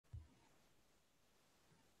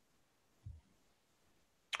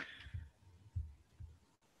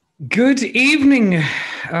Good evening,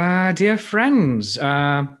 dear friends.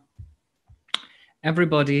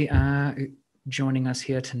 Everybody joining us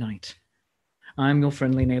here tonight. I'm your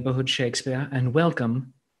friendly neighborhood Shakespeare, and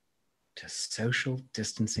welcome to Social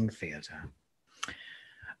Distancing Theatre.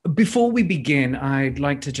 Before we begin, I'd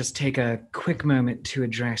like to just take a quick moment to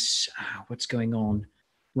address what's going on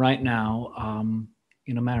right now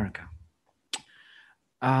in America.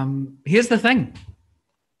 Here's the thing.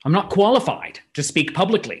 I'm not qualified to speak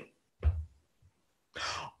publicly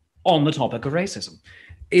on the topic of racism.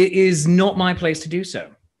 It is not my place to do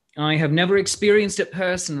so. I have never experienced it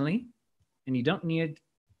personally, and you don't need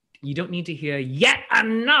to hear yet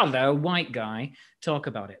another white guy talk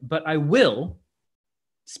about it. But I will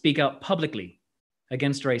speak out publicly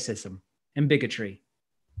against racism and bigotry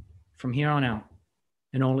from here on out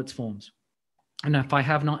in all its forms. And if I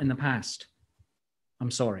have not in the past,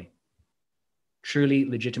 I'm sorry. Truly,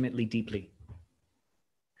 legitimately, deeply.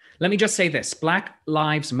 Let me just say this, Black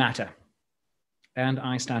Lives Matter, and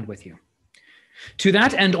I stand with you. To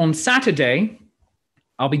that end, on Saturday,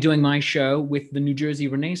 I'll be doing my show with the New Jersey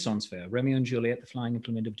Renaissance Fair, Romeo and Juliet, the Flying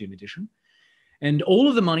Implement of Doom edition. And all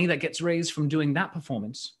of the money that gets raised from doing that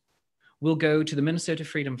performance will go to the Minnesota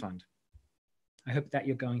Freedom Fund. I hope that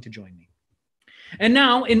you're going to join me. And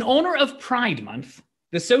now, in honor of Pride Month,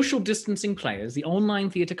 the Social Distancing Players, the online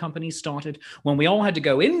theater company started when we all had to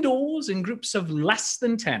go indoors in groups of less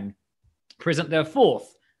than 10, present their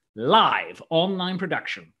fourth live online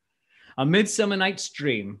production, A Midsummer Night's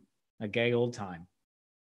Dream, A Gaye Olde Tyme.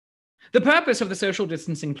 The purpose of the Social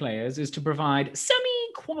Distancing Players is to provide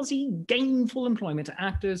semi-quasi-gainful employment to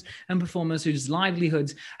actors and performers whose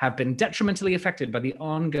livelihoods have been detrimentally affected by the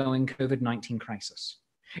ongoing COVID-19 crisis.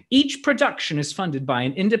 Each production is funded by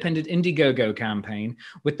an independent Indiegogo campaign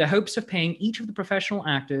with the hopes of paying each of the professional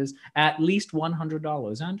actors at least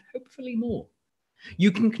 $100 and hopefully more. You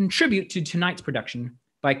can contribute to tonight's production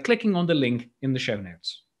by clicking on the link in the show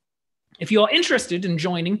notes. If you are interested in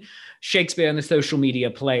joining Shakespeare and the Social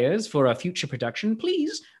Media Players for a future production,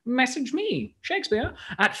 please message me, Shakespeare,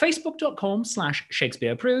 at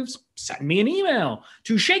facebook.com/ShakespeareApproves. Send me an email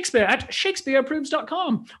to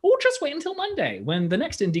shakespeare@shakespeareapproves.com, or just wait until Monday when the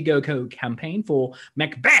next Indiegogo campaign for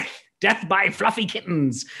Macbeth, Death by Fluffy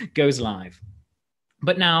Kittens goes live.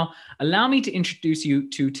 But now, allow me to introduce you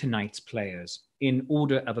to tonight's players in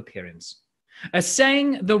order of appearance.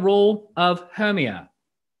 Essaying the role of Hermia,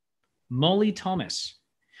 Molly Thomas.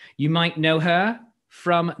 You might know her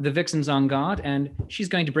from The Vixens on Guard, and she's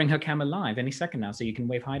going to bring her camera live any second now, so you can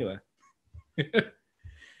wave hi to her.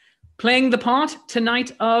 Playing the part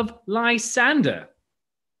tonight of Lysander,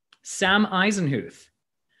 Sam Eisenhuth,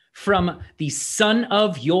 from the Son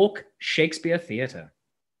of York Shakespeare Theatre.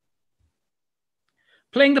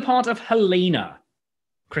 Playing the part of Helena,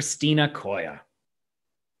 Kristina Coia.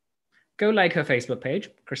 Go like her Facebook page,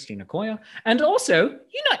 Kristina Coia. And also,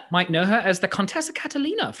 you might know her as the Contessa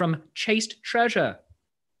Catalina from Chaste Treasure.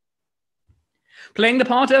 Playing the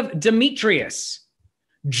part of Demetrius,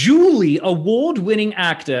 Julie award-winning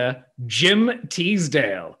actor Jim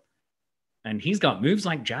Teesdale. And he's got moves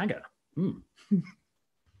like Jagger.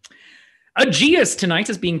 Egeus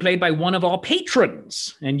tonight is being played by one of our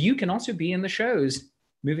patrons. And you can also be in the shows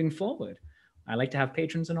moving forward. I like to have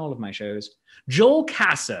patrons in all of my shows. Joel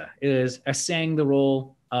Casser is essaying the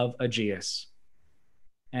role of Egeus.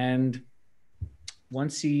 And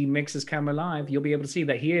once he makes his camera live, you'll be able to see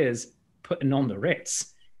that he is putting on the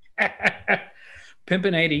Ritz.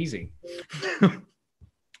 Pimpin' ain't easy.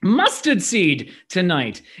 Mustardseed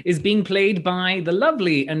tonight is being played by the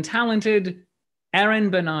lovely and talented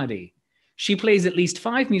Erin Bernardi. She plays at least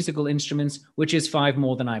 5 musical instruments, which is 5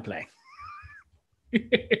 more than I play.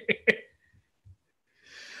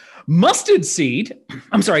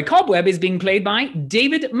 Cobweb is being played by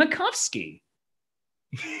David Mikofsky.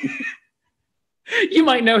 You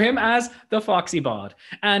might know him as the Foxy Bard.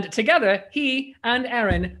 And together, he and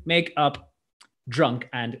Erin make up Drunk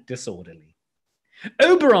and Disorderly.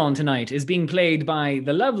 Oberon tonight is being played by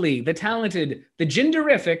the lovely, the talented, the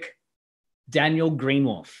ginderific Daniel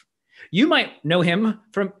GreenWolf. You might know him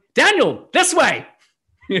from... Daniel, this way!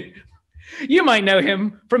 You might know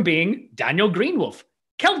him from being Daniel GreenWolf,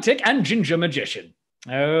 Celtic and ginger magician.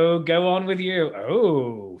 Oh, go on with you.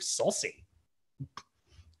 Oh, saucy.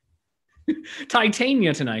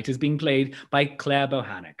 Titania tonight is being played by Claire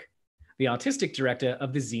Bochenek, the artistic director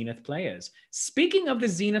of the Zenith Players. Speaking of the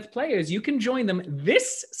Zenith Players, you can join them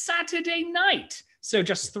this Saturday night, so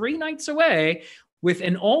just 3 nights away, with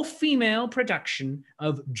an all-female production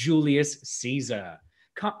of Julius Caesar.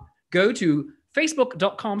 Go to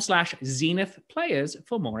facebook.com/Zenith Players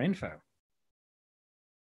for more info.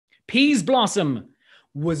 Peasblossom,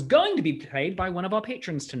 was going to be played by one of our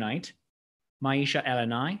patrons tonight, Maisha L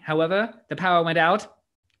and I. However, the power went out,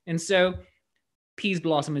 and so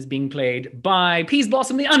Peasblossom is being played by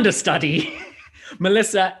Peasblossom the understudy,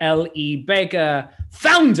 Melissa L.E. Baker,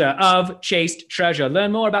 founder of Chased Treasure.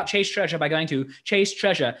 Learn more about Chased Treasure by going to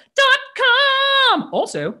chasedtreasure.com.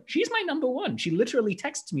 Also, she's my number one. She literally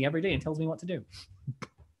texts me every day and tells me what to do.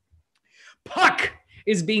 Puck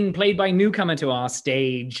is being played by newcomer to our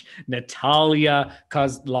stage, Natalya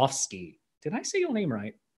Kozlovski. Did I say your name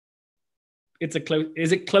right? Is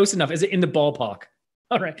it close enough? Is it in the ballpark?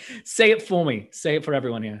 All right. Say it for me. Say it for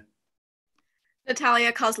everyone here.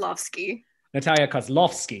 Natalya Kozlovski. Natalya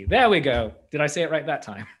Kozlovski. There we go. Did I say it right that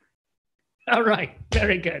time? All right.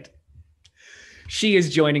 Very good. She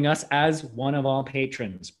is joining us as one of our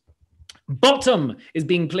patrons. Bottom is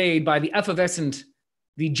being played by the effervescent,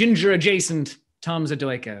 the ginger adjacent Tom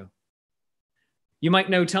Zadoyko. You might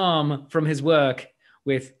know Tom from his work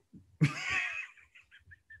with...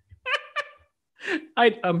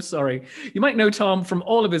 I'm sorry. You might know Tom from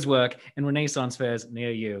all of his work in Renaissance fairs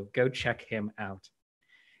near you. Go check him out.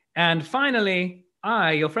 And finally,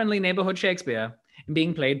 I, your friendly neighborhood Shakespeare, am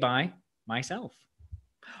being played by myself.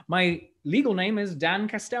 My legal name is Dan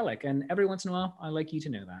Kostelec, and every once in a while, I like you to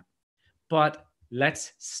know that. But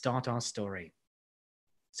let's start our story.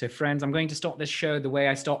 So friends, I'm going to start this show the way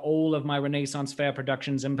I start all of my Renaissance fair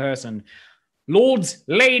productions in person. Lords,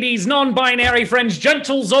 ladies, non-binary friends,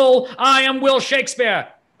 gentles all, I am Will Shakespeare.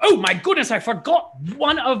 Oh my goodness, I forgot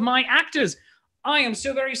one of my actors. I am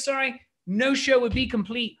so very sorry. No show would be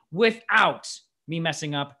complete without me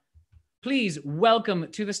messing up. Please welcome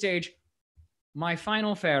to the stage my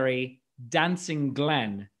final fairy, Dancing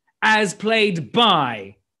Glenn, as played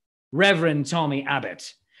by Reverend Tommy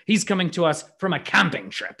Abbott. He's coming to us from a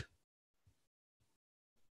camping trip.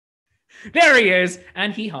 There he is,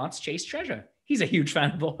 and he hearts Chase Treasure. He's a huge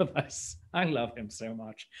fan of all of us. I love him so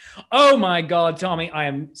much. Oh my God, Tommy, I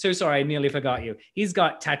am so sorry. I nearly forgot you. He's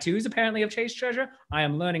got tattoos apparently of Chase Treasure. I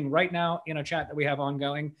am learning right now in a chat that we have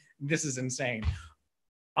ongoing. This is insane.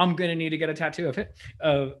 I'm going to need to get a tattoo of it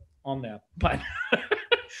on there. But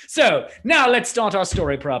so now let's start our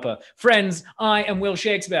story proper. Friends, I am Will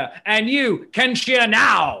Shakespeare, and you can cheer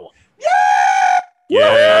now. Yeah!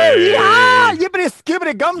 Yeah! Yippity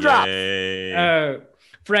skibbity gumdrop!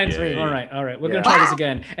 Friends, all right. We're going to try this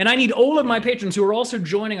again. And I need all of my patrons who are also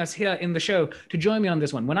joining us here in the show to join me on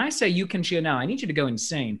this one. When I say you can cheer now, I need you to go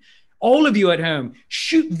insane. All of you at home,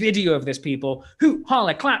 shoot video of this, people. Hoot,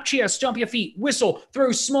 holler, clap, cheer, stomp your feet, whistle,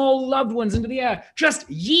 throw small loved ones into the air. Just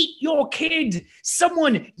yeet your kid.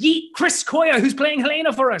 Someone yeet Chris Coia, who's playing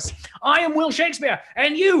Helena for us. I am Will Shakespeare,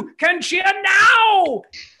 and you can cheer now!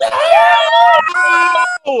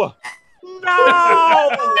 No!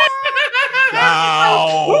 I'm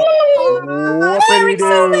wearing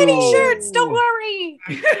so many shirts, don't worry.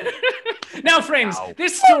 Now, friends,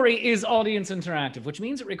 this story is audience interactive, which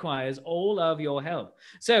means it requires all of your help.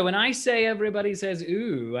 So when I say everybody says,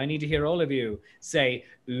 ooh, I need to hear all of you say,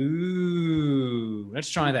 ooh. Let's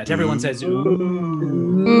try that. Everyone says,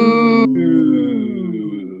 ooh.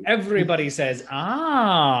 Ooh. Everybody says,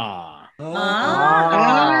 ah.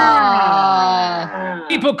 Ah.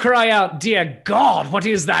 People cry out, dear God, what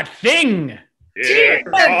is that thing? Dear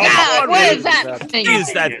God, what is that thing?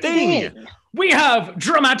 Is that thing? We have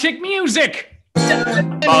dramatic music. That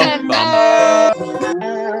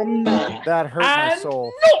hurt my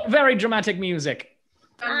soul. Not very dramatic music.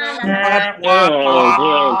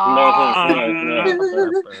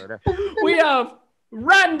 We have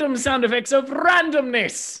random sound effects of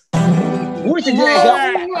randomness. Onomatopoeia!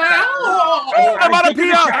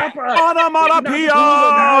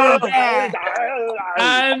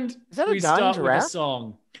 And we start with a giraffe?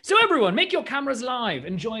 song. So everyone, make your cameras live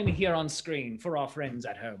and join me here on screen for our friends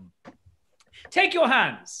at home. Take your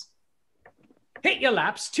hands. Hit your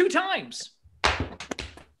laps 2 times.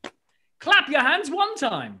 Clap your hands 1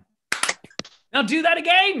 time. Now do that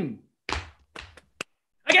again.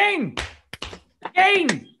 Again.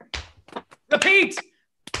 Again. Repeat.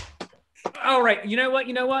 All right, you know what?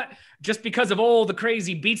 Just because of all the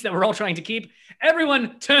crazy beats that we're all trying to keep,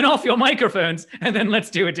 everyone turn off your microphones and then let's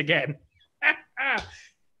do it again.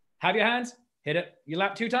 Have your hands, hit it, you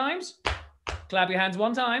lap 2 times, clap your hands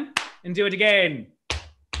 1 time, and do it again.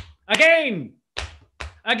 Again.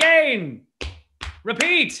 Again.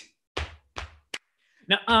 Repeat.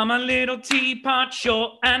 Now I'm a little teapot,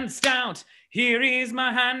 short and stout. Here is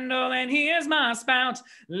my handle and here's my spout.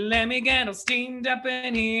 Let me get all steamed up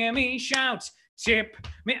and hear me shout. Tip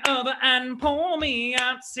me over and pour me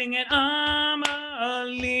out, singing I'm a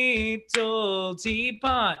little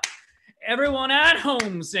teapot. Everyone at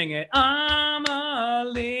home sing it. I'm a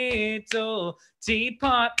little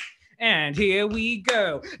teapot. And here we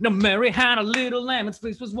go. Now Mary had a little lamb, its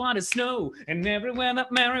fleece was white as snow. And everywhere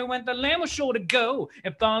that Mary went, the lamb was sure to go.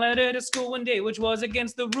 It followed her to school one day, which was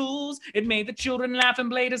against the rules. It made the children laugh and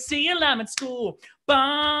play to see a lamb at school.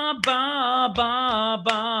 Ba, ba, ba,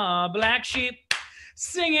 ba, black sheep,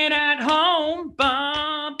 sing it at home.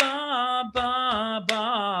 Ba, ba, ba,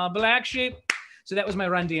 ba, black sheep. So that was my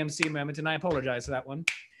Run DMC moment, and I apologize for that one.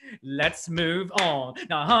 Let's move on.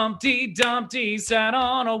 Now Humpty Dumpty sat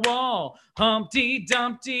on a wall. Humpty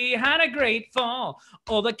Dumpty had a great fall.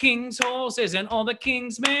 All the king's horses and all the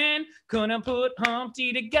king's men couldn't put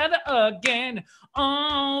Humpty together again.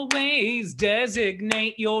 Always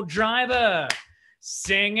designate your driver.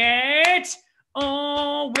 Sing it.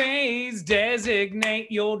 Always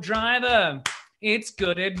designate your driver. It's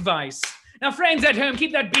good advice. Now friends at home,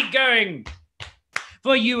 keep that beat going.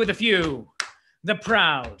 For you are the few, the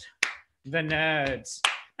proud, the nerds.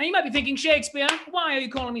 Now you might be thinking, Shakespeare, why are you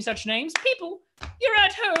calling me such names? People, you're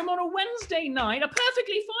at home on a Wednesday night, a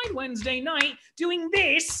perfectly fine Wednesday night, doing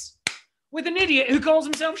this with an idiot who calls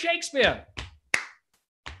himself Shakespeare.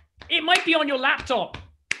 It might be on your laptop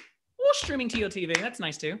or streaming to your TV. That's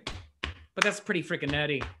nice too. But that's pretty freaking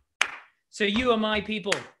nerdy. So you are my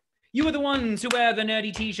people. You are the ones who wear the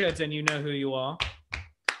nerdy t-shirts and you know who you are.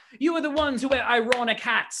 You are the ones who wear ironic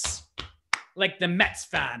hats. Like the Mets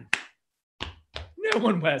fan. No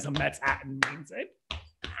one wears a Mets hat and means it.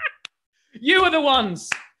 You are the ones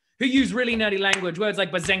who use really nerdy language, words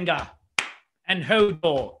like bazinga and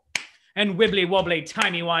hodor and wibbly wobbly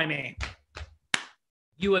timey wimey.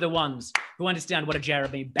 You are the ones who understand what a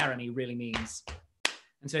Jeremy barony really means.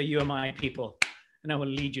 And so you are my people, and I will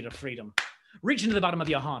lead you to freedom. Reach into the bottom of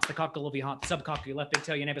your heart, the cockle of your heart, the subcock of your left big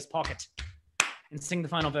toe, your neighbor's pocket, and sing the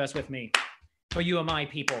final verse with me. For you are my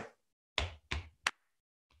people.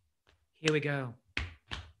 Here we go.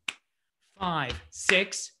 5,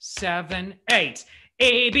 6, 7, 8.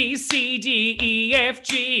 A, B, C, D, E, F,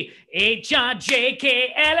 G, H, I, J,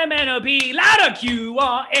 K, L, M, N, O, P, louder, Q,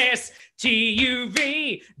 R, S, T, U,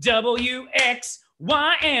 V, W, X,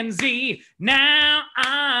 Y, and Z. Now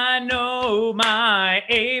I know my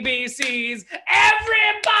ABCs.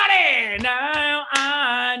 Everybody! Now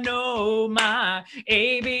I know my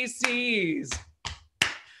ABCs.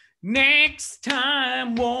 Next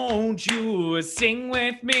time, won't you sing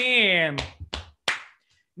with me?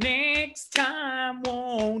 Next time,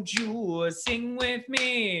 won't you sing with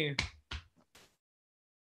me?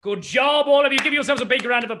 Good job, all of you. Give yourselves a big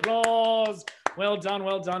round of applause. Well done,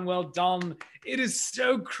 well done, well done. It is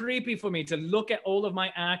so creepy for me to look at all of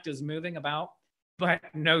my actors moving about, but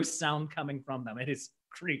no sound coming from them. It is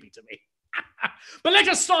creepy to me. But let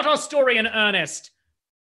us start our story in earnest.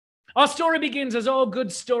 Our story begins as all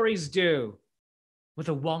good stories do, with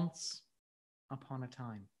a once upon a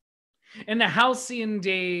time. In the halcyon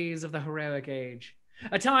days of the heroic age,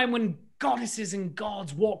 a time when goddesses and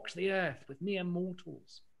gods walked the earth with mere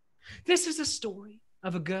mortals. This is a story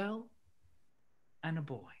of a girl and a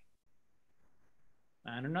boy.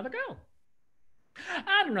 And another girl.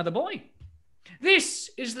 And another boy. This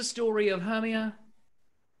is the story of Hermia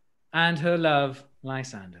and her love,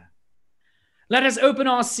 Lysander. Let us open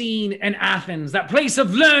our scene in Athens, that place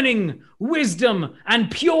of learning, wisdom, and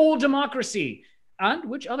pure democracy, and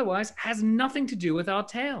which otherwise has nothing to do with our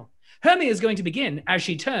tale. Hermia is going to begin as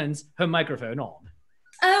she turns her microphone on.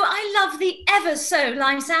 Oh, I love thee ever so,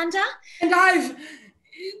 Lysander. And I've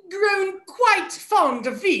grown quite fond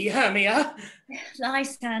of thee, Hermia.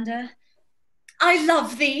 Lysander, I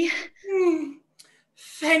love thee.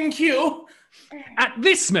 Thank you. At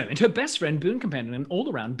this moment, her best friend, boon companion, and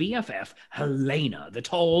all-around BFF, Helena, the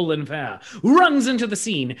tall and fair, runs into the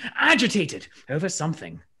scene, agitated over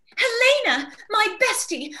something. Helena, my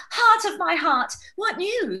bestie, heart of my heart, what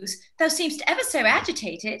news? Thou seemst ever so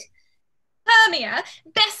agitated. Hermia,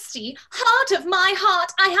 bestie, heart of my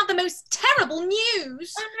heart, I have the most terrible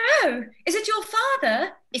news. Oh no, is it your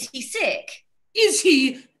father? Is he sick? Is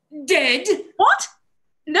he dead? What?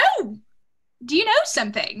 No. Do you know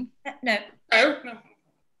something? No. Oh, no.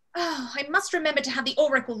 Oh, I must remember to have the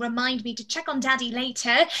oracle remind me to check on Daddy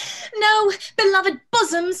later. No, beloved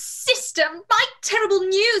bosom, sister, my terrible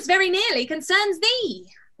news very nearly concerns thee.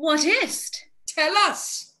 What is't? Tell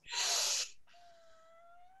us.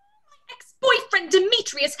 My ex-boyfriend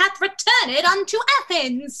Demetrius hath returned unto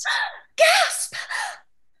Athens. Gasp!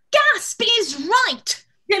 Gasp is right.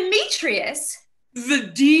 Demetrius?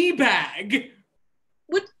 The D-bag.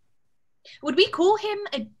 Would we call him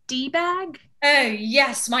a D-bag? Oh,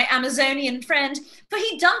 yes, my Amazonian friend, for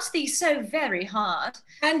he dumped thee so very hard.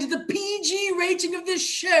 And the PG rating of this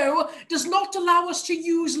show does not allow us to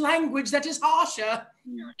use language that is harsher.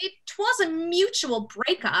 It was a mutual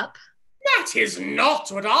breakup. That is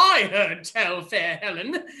not what I heard tell, fair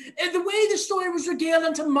Helen. The way the story was regaled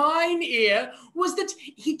unto mine ear was that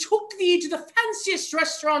he took thee to the fanciest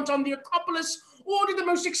restaurant on the Acropolis, ordered the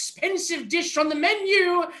most expensive dish on the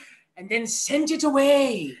menu, and then sent it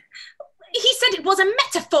away. He said it was a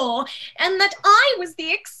metaphor, and that I was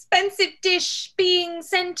the expensive dish being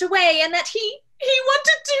sent away, and that he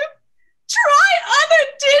wanted to try other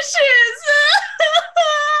dishes.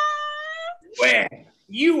 Well,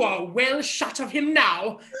 you are well shut of him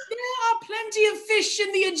now. There are plenty of fish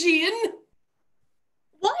in the Aegean.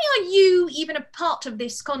 Why are you even a part of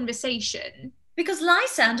this conversation? Because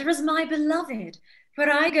Lysander is my beloved. Where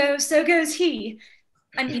I go, so goes he.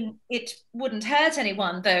 I mean, it wouldn't hurt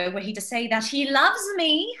anyone, though, were he to say that he loves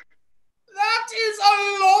me. That is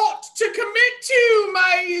a lot to commit to,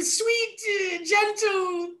 my sweet,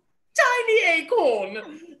 gentle, tiny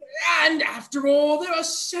acorn. And after all, there are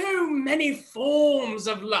so many forms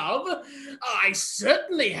of love. I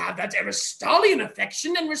certainly have that Aristotelian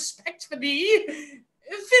affection and respect for thee.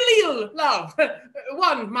 Filial love,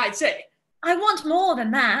 one might say. I want more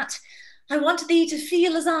than that. I want thee to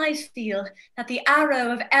feel as I feel, that the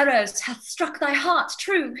arrow of Eros hath struck thy heart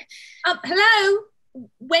true. Hello?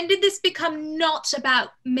 When did this become not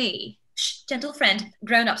about me? Shh, gentle friend,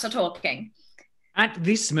 grown-ups are talking. At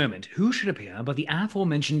this moment, who should appear but the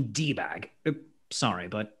aforementioned D-bag? Sorry,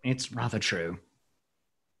 but it's rather true.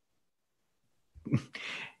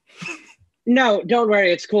 No, don't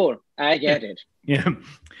worry, it's cool. I get it. Yeah.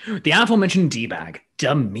 The aforementioned D-bag,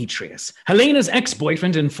 Demetrius, Helena's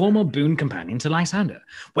ex-boyfriend and former boon companion to Lysander,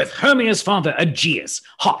 with Hermia's father, Egeus,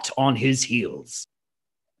 hot on his heels.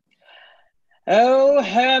 Oh,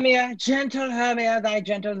 Hermia, gentle Hermia, thy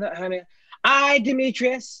gentle Hermia. I,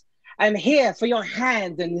 Demetrius, am here for your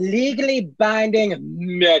hand in legally binding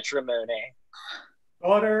matrimony.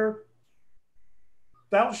 Daughter,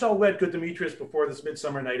 thou shalt wed good Demetrius before this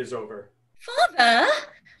midsummer night is over. Father,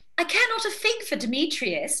 I care not a fig for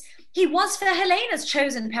Demetrius. He was fair Helena's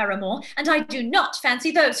chosen paramour, and I do not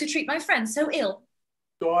fancy those who treat my friends so ill.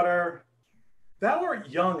 Daughter, thou art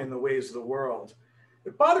young in the ways of the world.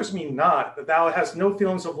 It bothers me not that thou hast no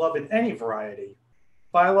feelings of love in any variety.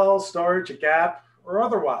 Philol, starch, a gap, or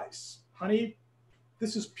otherwise. Honey,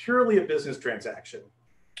 this is purely a business transaction.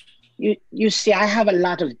 You see, I have a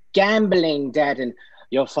lot of gambling debt, and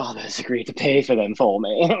your father has agreed to pay for them for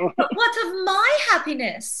me. But what of my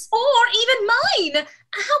happiness? Or even mine?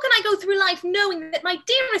 How can I go through life knowing that my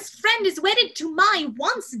dearest friend is wedded to my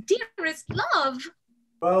once dearest love?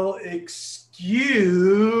 Well, excuse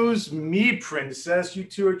me, princess. You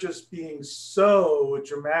two are just being so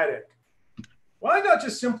dramatic. Why not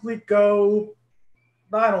just simply go,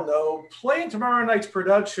 I don't know, play in tomorrow night's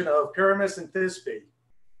production of Pyramus and Thisbe?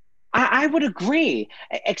 I would agree,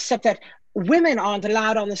 except that women aren't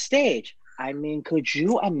allowed on the stage. I mean, could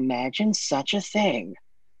you imagine such a thing?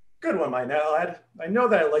 Good one, my lad. I know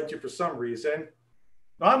that I liked you for some reason.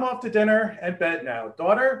 I'm off to dinner and bed now.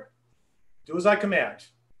 Daughter, do as I command.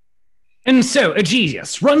 And so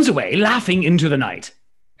Egeus runs away, laughing into the night.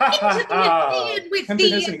 Into the beard with the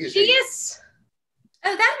Egeus?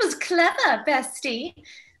 Oh, that was clever, bestie.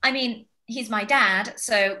 I mean, he's my dad,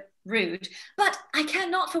 so rude. But I care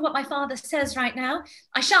not for what my father says right now.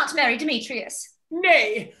 I shan't marry Demetrius.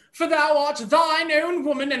 Nay, for thou art thine own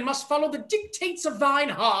woman and must follow the dictates of thine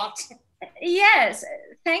heart. Yes,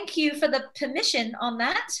 thank you for the permission on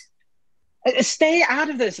that. Stay out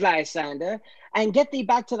of this, Lysander, and get thee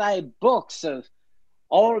back to thy books of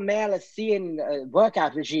all male Athenian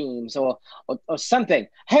workout regimes or something.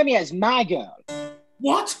 Hermia is my girl.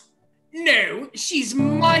 What? No, she's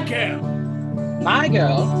my girl. My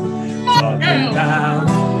girl? My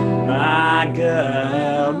girl! My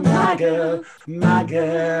girl, my girl, my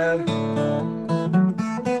girl.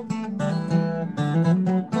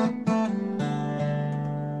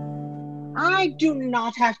 I do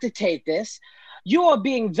not have to take this. You are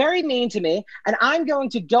being very mean to me, and I'm going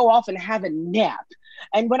to go off and have a nap.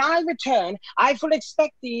 And when I return, I fully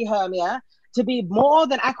expect thee, Hermia, to be more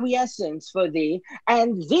than acquiescence for thee,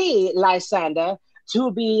 and thee, Lysander,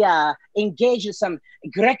 to be engaged in some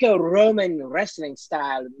Greco-Roman wrestling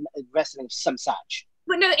style, wrestling some such.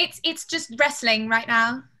 Well, no, it's just wrestling right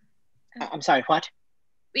now. I'm sorry, what?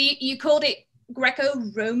 You called it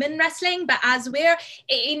Greco-Roman wrestling, but as we're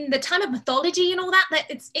in the time of mythology and all that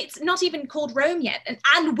it's not even called Rome yet,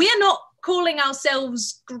 and we're not calling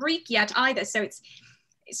ourselves Greek yet either. So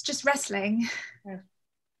it's just wrestling.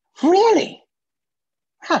 Really?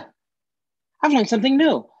 Huh. I've learned something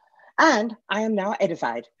new. And I am now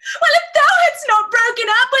edified. Well, if thou hadst not broken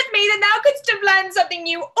up with me, then thou couldst have learned something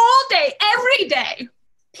new all day, every day.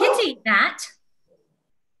 Pity that.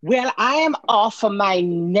 Well, I am off for my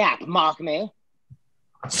nap, mark me.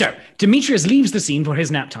 So, Demetrius leaves the scene for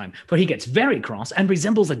his nap time, for he gets very cross and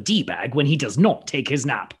resembles a D-bag when he does not take his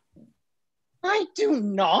nap. I do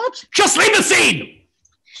not. Just leave the scene!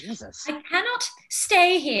 Jesus. I cannot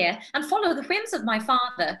stay here and follow the whims of my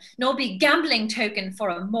father, nor be gambling token for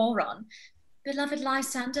a moron. Beloved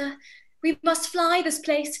Lysander, we must fly this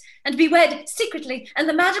place and be wed secretly in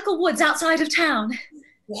the magical woods outside of town.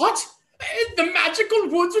 What? The magical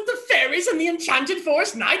woods with the fairies and the enchanted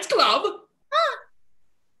forest nightclub?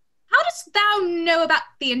 How dost thou know about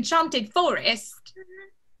the enchanted forest?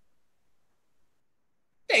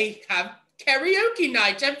 They have karaoke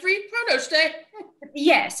night every Thursday.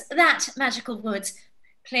 Yes, that magical woods.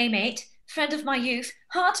 Playmate, friend of my youth,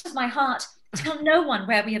 heart of my heart, tell no one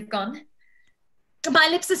where we have gone. My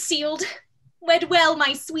lips are sealed. Wed well,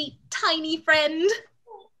 my sweet, tiny friend.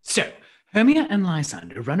 So, Hermia and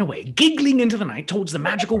Lysander run away, giggling into the night towards the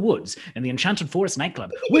magical woods and the Enchanted Forest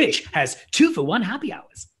nightclub, which has 2-for-1 happy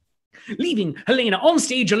hours, leaving Helena on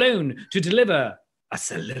stage alone to deliver a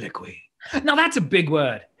soliloquy. Now that's a big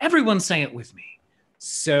word. Everyone say it with me.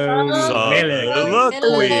 Soliloquy.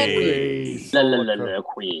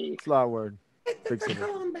 Soliloquy. It's a lot of word. Big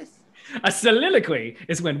syllable. A soliloquy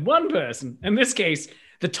is when one person, in this case,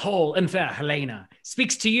 the tall and fair Helena,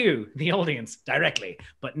 speaks to you, the audience, directly,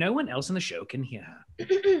 but no one else in the show can hear her.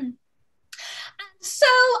 And so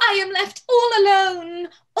I am left all alone,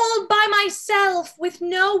 all by myself, with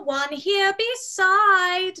no one here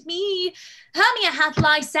beside me. Hermia hath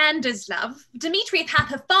Lysander's love, Demetrius hath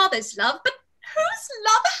her father's love, but whose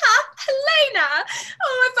love hath Helena?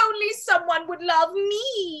 Oh, if only someone would love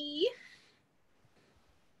me.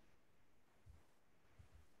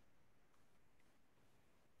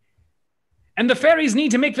 And the fairies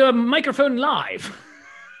need to make the microphone live.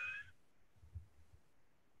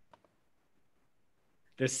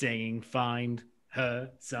 They're singing, find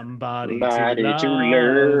her somebody to love. Find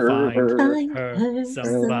her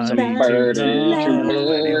somebody to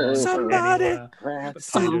love. Somebody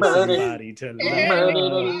to love.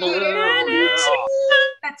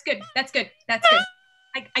 That's good. That's good. That's good.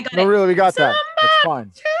 I got No, it. really, we got that. That's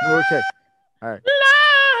fine. We're okay. All right.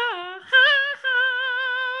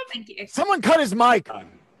 Thank you. Someone cut his mic.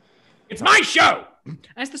 It's my show!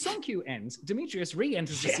 As the song cue ends, Demetrius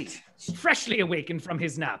re-enters the seat, freshly awakened from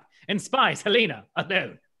his nap, and spies Helena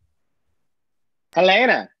alone.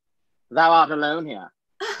 Helena, thou art alone here.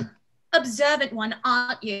 Observant one,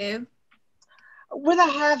 aren't you?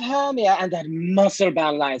 Whither have Hermia and that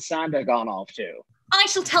muscle-bound Lysander gone off to? I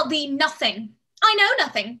shall tell thee nothing. I know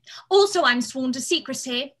nothing. Also, I'm sworn to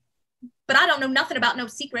secrecy. But I don't know nothing about no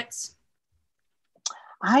secrets.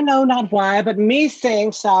 I know not why, but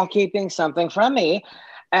methinks thou keeping something from me,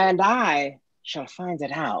 and I shall find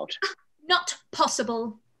it out. Not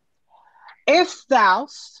possible. If thou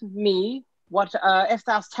tellest me what thou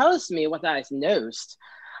knowest,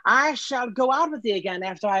 I shall go out with thee again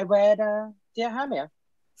after I wed dear Hermia.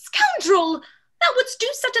 Scoundrel! Thou wouldst do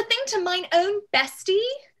such a thing to mine own bestie?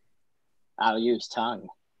 I'll use tongue.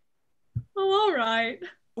 Oh, all right.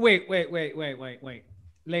 Wait.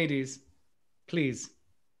 Ladies, please,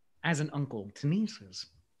 as an uncle to nieces,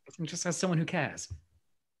 and just as someone who cares,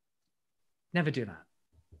 never do that.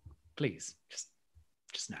 Please, just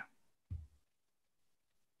no.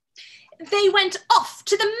 They went off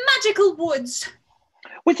to the magical woods.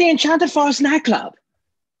 With the Enchanted Forest nightclub.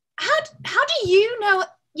 How do you know?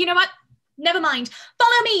 You know what? Never mind.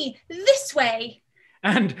 Follow me this way.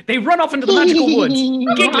 And they run off into the magical woods,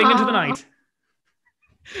 giggling into the night.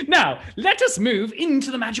 Now, let us move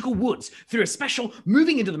into the magical woods through a special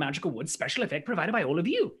moving into the magical woods special effect provided by all of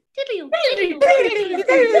you.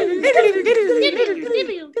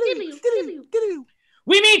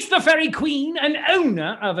 We meet the fairy queen and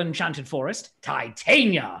owner of Enchanted Forest,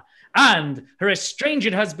 Titania, and her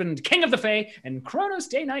estranged husband, King of the Fae, and Kronos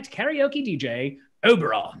Day Night karaoke DJ,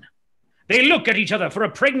 Oberon. They look at each other for a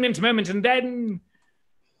pregnant moment and then...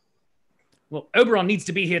 Well, Oberon needs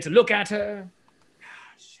to be here to look at her.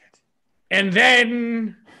 And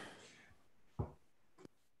then...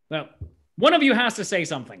 Well, one of you has to say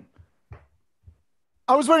something.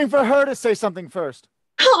 I was waiting for her to say something first.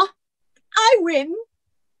 Huh? I win.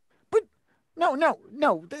 But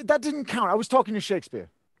no, that didn't count. I was talking to Shakespeare.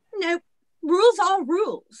 No, rules are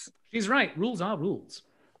rules. She's right. Rules are rules.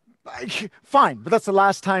 Fine, but that's the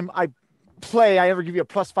last time I ever give you a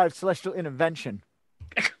 +5 celestial intervention.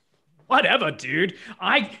 Whatever, dude.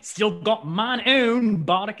 I still got my own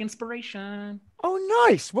bardic inspiration. Oh,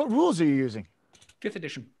 nice. What rules are you using? 5th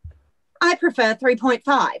edition. I prefer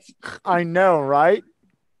 3.5. I know, right?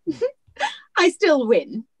 I still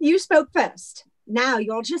win. You spoke first. Now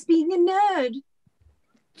you're just being a nerd.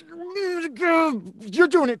 You're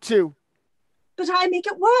doing it too. But I make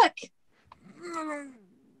it work.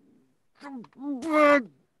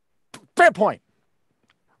 Fair point.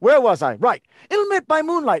 Where was I? Right. Illuminate by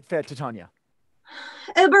moonlight, fair Titania.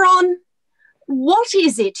 Oberon, what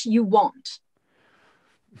is it you want?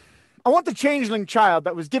 I want the changeling child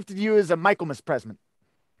that was gifted you as a Michaelmas present.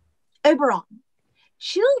 Oberon,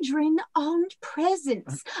 children aren't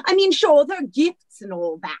presents. I mean, sure, they're gifts and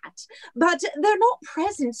all that, but they're not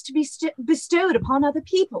presents to be bestowed upon other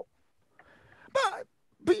people.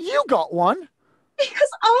 But you got one. Because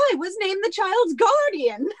I was named the child's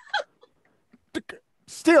guardian.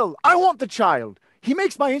 Still, I want the child. He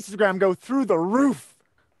makes my Instagram go through the roof.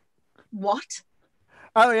 What?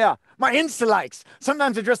 Oh, yeah. My Insta likes.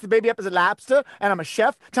 Sometimes I dress the baby up as a lobster, and I'm a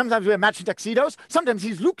chef. Sometimes we have matching tuxedos. Sometimes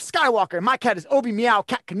he's Luke Skywalker, and my cat is Obi Meow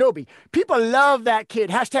Cat Kenobi. People love that kid.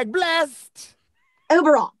 Hashtag blessed.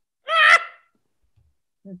 Oberon.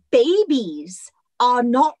 Babies are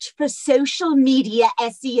not for social media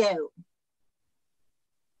SEO.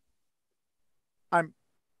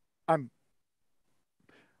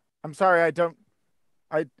 I'm sorry, I don't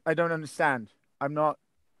understand. I'm not.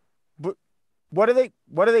 But what are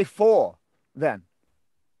they for then?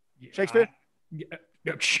 Shakespeare?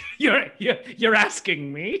 You're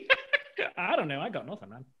asking me? I don't know. I got nothing,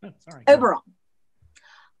 man. Oh, sorry. Oberon,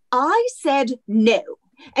 I said no,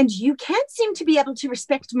 and you can't seem to be able to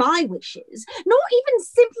respect my wishes, nor even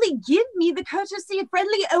simply give me the courtesy of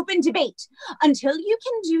friendly open debate. Until you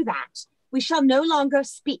can do that, we shall no longer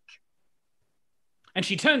speak. And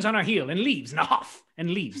she turns on her heel and leaves in a huff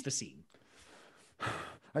and leaves the scene.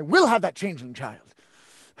 I will have that changeling child.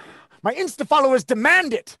 My Insta followers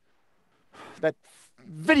demand it. That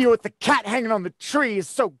video with the cat hanging on the tree is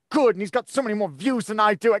so good, and he's got so many more views than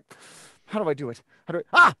I do. How do I do it?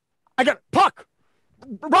 I got it. Puck!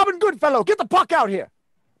 Robin Goodfellow, get the puck out here.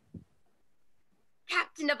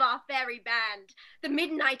 Captain of our fairy band, the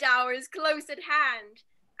midnight hour is close at hand.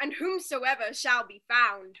 And whomsoever shall be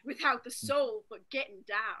found, without the soul for getting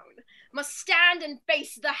down, must stand and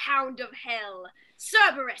face the hound of hell,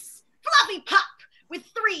 Cerberus, fluffy pup,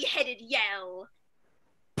 with 3-headed yell.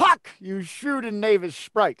 Puck, you shrewd and knavish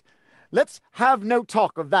sprite. Let's have no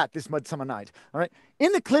talk of that this midsummer night, all right?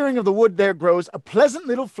 In the clearing of the wood there grows a pleasant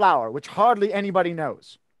little flower, which hardly anybody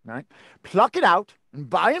knows, right? Pluck it out, and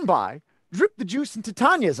by, drip the juice in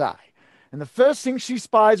Titania's eye. And the first thing she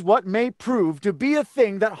spies what may prove to be a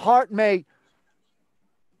thing that heart may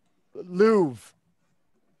loove.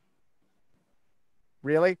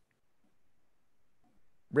 Really?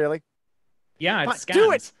 Really? Yeah, it scans.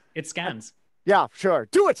 Do it! It scans. Yeah, sure.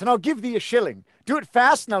 Do it, and I'll give thee a shilling. Do it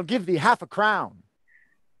fast, and I'll give thee half a crown.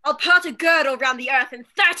 I'll part a girdle round the earth in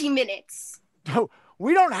 30 minutes. No,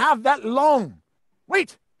 we don't have that long.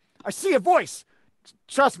 Wait, I see a voice.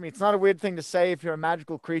 Trust me, it's not a weird thing to say if you're a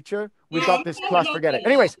magical creature. We've got this plus, forget it.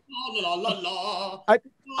 Anyways, I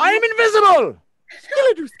am invisible!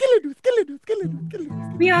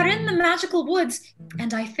 We are in the magical woods,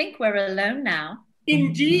 and I think we're alone now.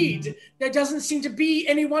 Indeed, there doesn't seem to be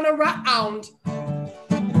anyone around.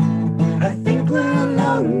 I think we're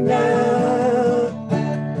alone now.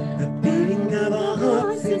 The beating of our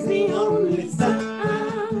hearts is the only sound.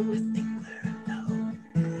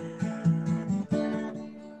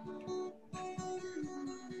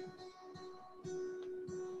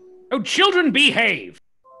 Oh, children, behave!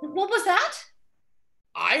 What was that?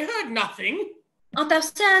 I heard nothing. Art thou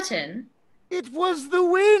certain? It was the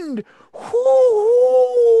wind.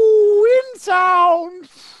 Whoo, wind sound.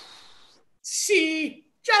 See,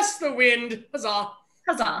 just the wind. Huzzah.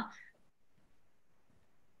 Huzzah.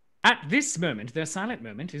 At this moment, their silent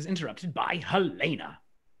moment is interrupted by Helena.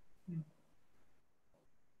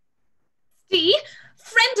 See?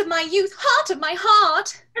 Friend of my youth, heart of my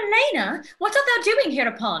heart. Helena, what art thou doing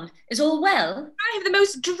hereupon? Is all well? I have the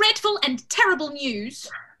most dreadful and terrible news.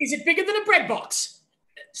 Is it bigger than a bread box?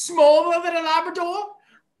 Smaller than a Labrador?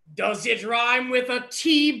 Does it rhyme with a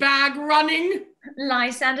tea bag running?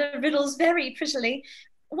 Lysander riddles very prettily.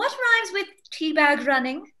 What rhymes with tea bag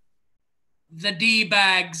running? The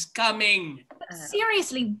D-bag's coming.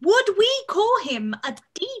 Seriously, would we call him a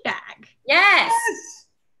D-bag? Yes.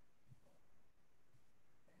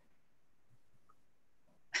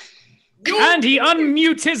 And he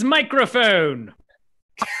unmutes his microphone.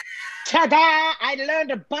 Ta-da! I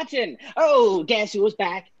learned a button. Oh, guess who's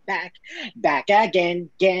back? back again.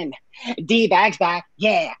 D-bag's back,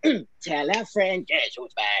 yeah. Tell a friend, guess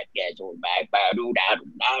who's back,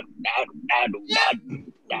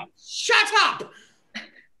 Shut up!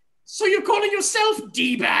 So you're calling yourself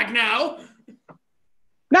D-bag now?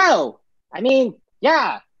 No, I mean,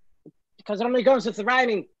 yeah, because it only goes with the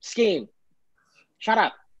rhyming scheme. Shut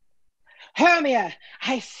up. Hermia,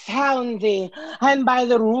 I found thee, and by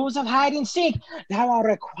the rules of hide and seek, thou art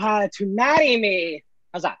required to marry me.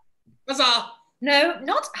 Huzzah. Huzzah! No,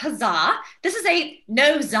 not huzzah. This is a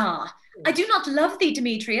no-zah. I do not love thee,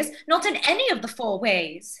 Demetrius, not in any of the 4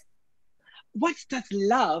 ways. What does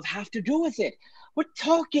love have to do with it? We're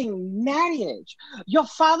talking marriage. Your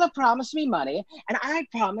father promised me money, and I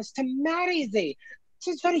promised to marry thee.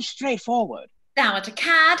 This is very straightforward. Thou art a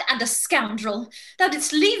cad and a scoundrel. Thou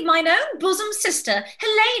didst leave mine own bosom sister,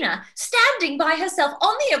 Helena, standing by herself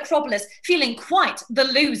on the Acropolis, feeling quite the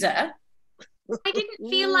loser. I didn't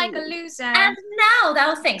feel like a loser. And now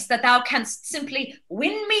thou thinkst that thou canst simply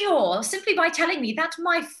win me o'er simply by telling me that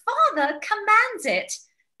my father commands it,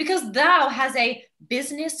 because thou has a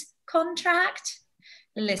business contract.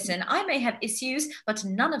 Listen, I may have issues, but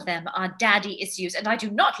none of them are daddy issues, and I do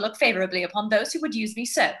not look favorably upon those who would use me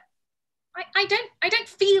so. I don't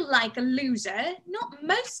feel like a loser, not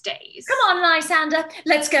most days. Come on, Lysander,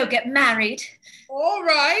 let's go get married. All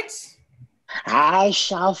right. I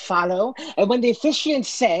shall follow, and when the officiant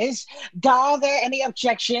says, are there any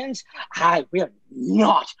objections? I will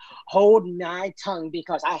not hold my tongue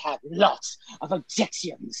because I have lots of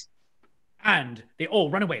objections. And they all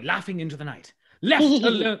run away, laughing into the night. Left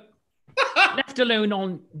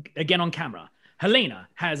alone again on camera, Helena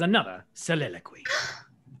has another soliloquy.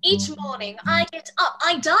 Each morning I get up,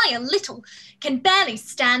 I die a little, can barely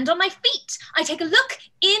stand on my feet. I take a look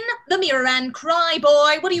in the mirror and cry,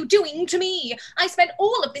 boy, what are you doing to me? I spent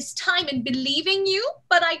all of this time in believing you,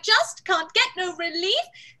 but I just can't get no relief.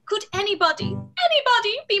 Could anybody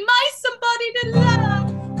be my somebody to love?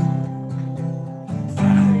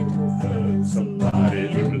 Find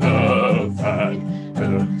somebody to love,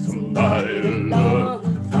 find somebody to love,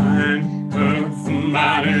 find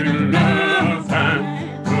somebody to love, find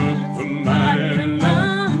somebody to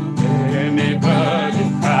love, anybody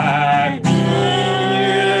find me,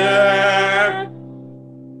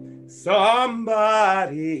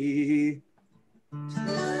 somebody.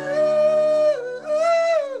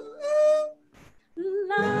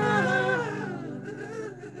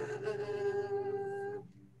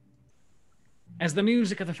 As the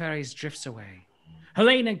music of the fairies drifts away,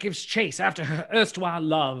 Helena gives chase after her erstwhile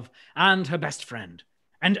love and her best friend,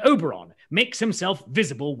 and Oberon makes himself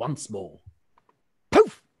visible once more.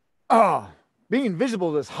 Poof! Ah, being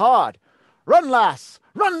invisible is hard. Run, lass!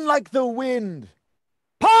 Run like the wind!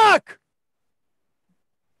 Park!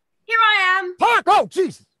 Here I am. Park! Oh,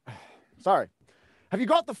 Jesus! Sorry. Have you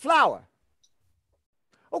got the flower?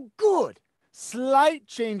 Oh, good. Slight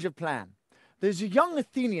change of plan. There's a young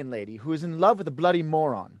Athenian lady who is in love with a bloody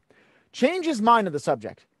moron. Change his mind on the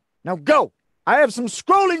subject. Now go! I have some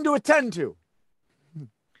scrolling to attend to.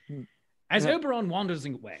 As Oberon wanders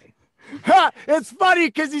away. Ha! It's funny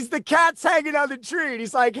because he's the cat's hanging on the tree and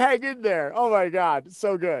he's like, hang in there. Oh my God. It's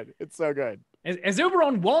so good. It's so good. As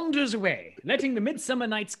Oberon wanders away, letting the Midsummer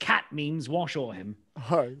Night's cat memes wash o'er him.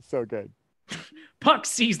 Oh, so good. Puck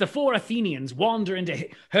sees the 4 Athenians wander into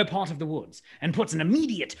her part of the woods and puts an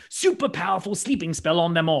immediate, super powerful sleeping spell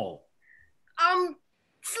on them all.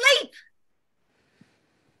 Sleep!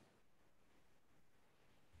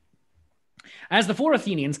 As the 4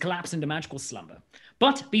 Athenians collapse into magical slumber.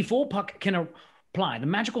 But before Puck can apply the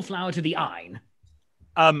magical flower to the Ein.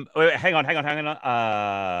 Wait, hang on.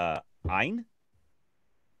 Ein?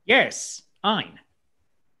 Yes, Ein.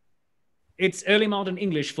 It's early modern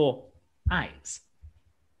English for eyes.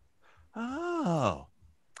 Oh,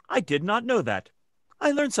 I did not know that.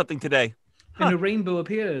 I learned something today. And a rainbow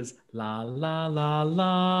appears. La, la, la,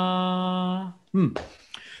 la.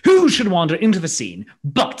 Who should wander into the scene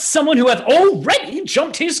but someone who hath already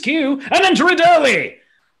jumped his queue and entered early?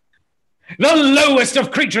 The lowest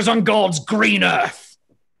of creatures on God's green earth,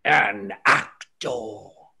 an actor.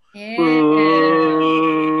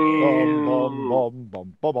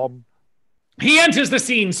 He enters the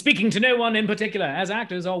scene speaking to no one in particular, as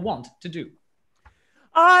actors are wont to do.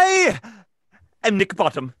 I am Nick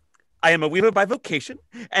Bottom. I am a weaver by vocation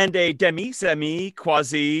and a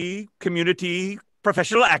quasi-community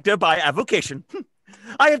professional actor by avocation.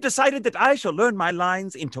 I have decided that I shall learn my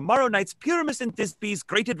lines in tomorrow night's Pyramus and Thisbe's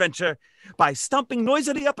great adventure by stomping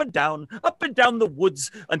noisily up and down the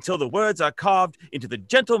woods until the words are carved into the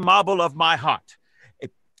gentle marble of my heart.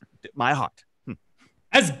 My heart.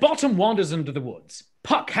 As Bottom wanders into the woods,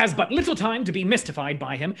 Puck has but little time to be mystified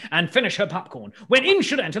by him and finish her popcorn, when in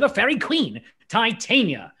should enter the fairy queen,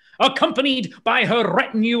 Titania, accompanied by her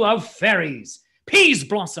retinue of fairies,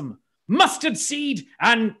 Peasblossom, Mustardseed,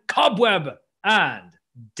 and Cobweb, and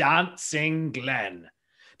Dancing Glen.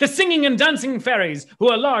 The singing and dancing fairies who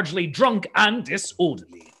are largely drunk and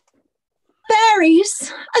disorderly.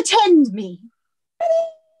 Fairies, attend me.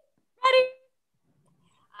 Ready?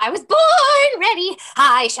 I was born ready.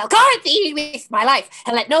 I shall guard thee with my life,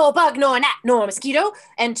 and let no bug, nor gnat, nor mosquito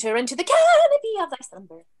enter into the canopy of thy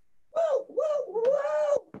slumber. Whoa, whoa,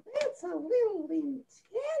 whoa! That's a little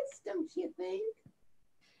intense, don't you think?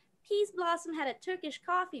 Peasblossom had a Turkish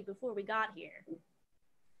coffee before we got here.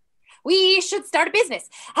 We should start a business,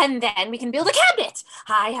 and then we can build a cabinet.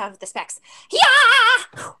 I have the specs.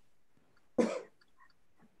 Yeah!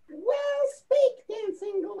 Well, speak,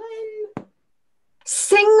 Dancing Glen.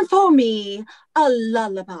 Sing for me a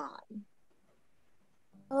lullaby.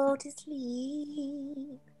 Go to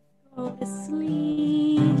sleep. Go to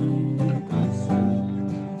sleep.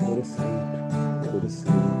 Go to sleep. Go to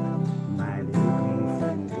sleep. My little green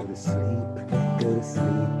friend, go to sleep. Go to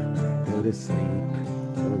sleep. Go to sleep.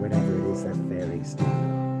 Or whatever it is that fairies do.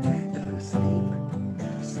 Go to sleep. Go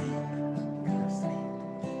to sleep. Go to sleep.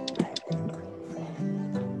 My little green friend.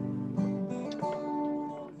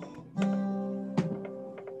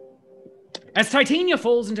 As Titania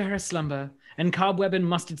falls into her slumber, and Cobweb and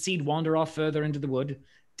Mustardseed wander off further into the wood,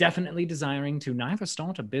 definitely desiring to neither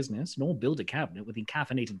start a business nor build a cabinet with the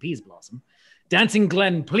caffeinated Peasblossom, Dancing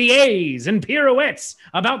Glen plies and pirouettes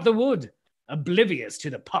about the wood, oblivious to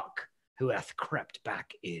the Puck who hath crept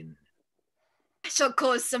back in. I shall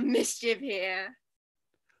cause some mischief here.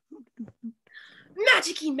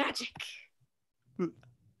 Magic-y magic.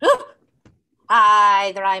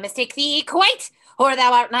 Either I mistake thee quite, or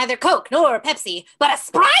thou art neither Coke nor Pepsi, but a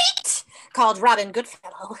Sprite, called Robin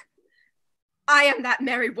Goodfellow. I am that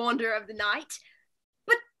merry wanderer of the night.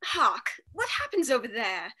 But hark, what happens over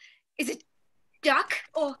there? Is it duck,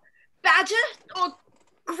 or badger, or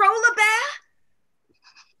growler bear?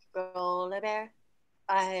 Growler bear?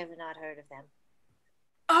 I have not heard of them.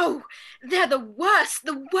 Oh, they're the worst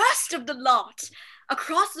of the lot. A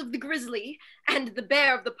cross of the grizzly and the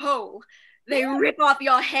bear of the pole. They rip off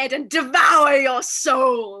your head and devour your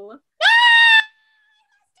soul.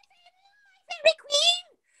 Fairy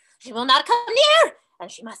queen! She will not come near, and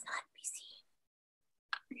she must not be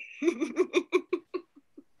seen.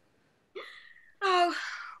 Oh,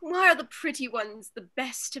 why are the pretty ones the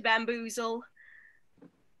best to bamboozle?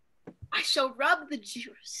 I shall rub the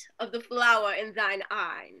juice of the flower in thine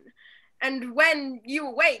eyne, and when you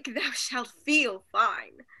awake thou shalt feel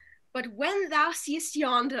fine. But when thou seest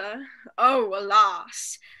yonder, oh,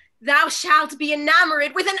 alas, thou shalt be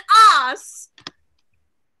enamoured with an ass!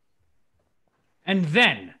 And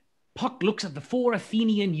then Puck looks at the 4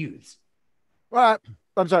 Athenian youths. I'm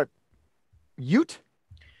sorry. Ute?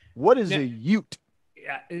 What is a ute?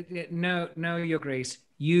 No, Your Grace.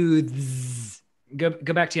 Youths. Go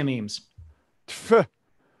back to your memes.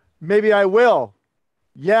 Maybe I will.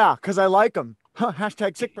 Yeah, because I like them.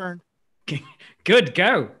 Hashtag sick burn. Good,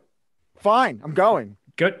 go. Fine, I'm going.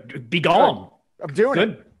 Good, be gone. Good. I'm doing Good.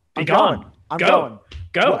 it. Be gone. I'm going.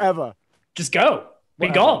 Go. Whatever. Just go. Be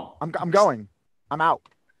Whatever. gone. I'm going. I'm out.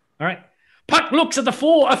 All right. Puck looks at the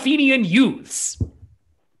 4 Athenian youths.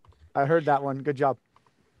 I heard that one. Good job.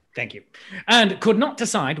 Thank you. And could not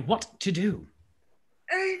decide what to do.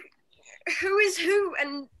 Who is who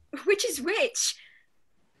and which is which?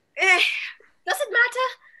 Does it matter?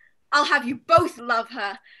 I'll have you both love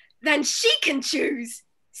her. Then she can choose.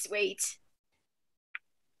 Sweet.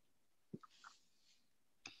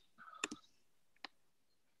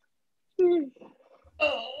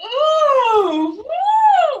 Oh,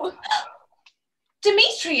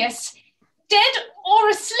 Demetrius, dead or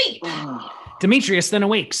asleep? Demetrius then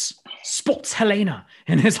awakes, spots Helena,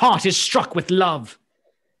 and his heart is struck with love.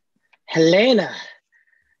 Helena,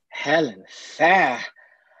 Helen, fair,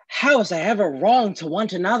 how was I ever wrong to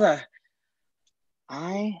want another?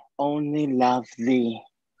 I only love thee.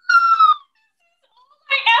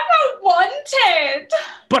 I ever wanted.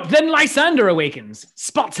 But then Lysander awakens,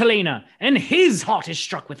 spots Helena, and his heart is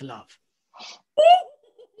struck with love.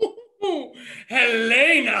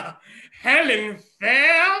 Helena, Helen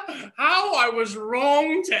fair, how I was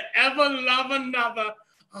wrong to ever love another.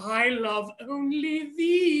 I love only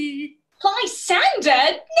thee. Lysander?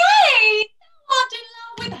 Nay! Thou art in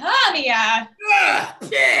love with Hermia.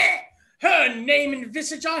 Her name and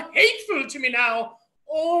visage are hateful to me now.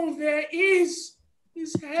 All there is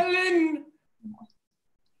Helen.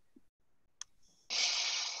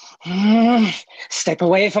 Step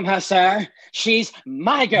away from her, sir. She's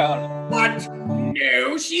my girl. What?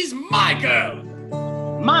 No, she's my girl.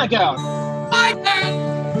 My girl. My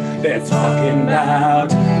girl. They're talking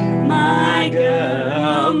about my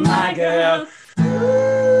girl, my girl.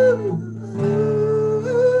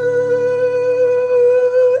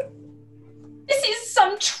 This is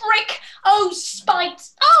some trick. Oh, spite.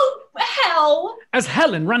 Oh, hell. As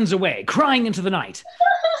Helen runs away, crying into the night,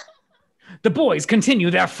 the boys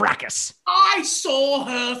continue their fracas. I saw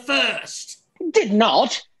her first. Did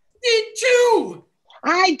not. Did too.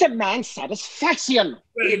 I demand satisfaction.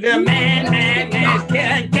 The man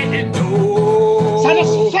can't get no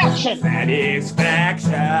Satisfaction.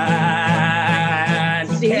 Satisfaction.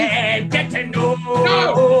 See? Can't get to no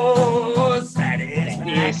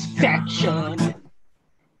Satisfaction.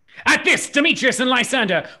 At this, Demetrius and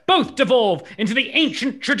Lysander both devolve into the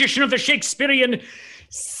ancient tradition of the Shakespearean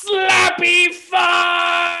slappy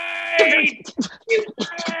fight!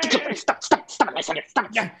 Stop, Lysander,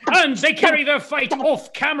 stop. And they carry their fight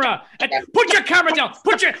off camera. Put your camera down!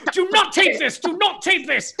 Do not tape this! Do not tape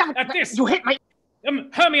this! At this, You hit my...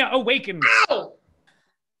 Hermia awakens. Ow!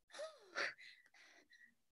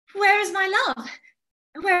 Where is my love?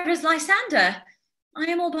 Where is Lysander? I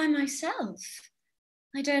am all by myself.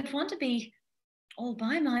 I don't want to be all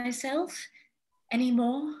by myself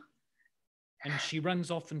anymore. And she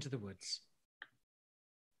runs off into the woods.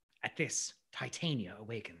 At this, Titania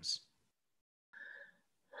awakens.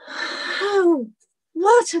 Oh,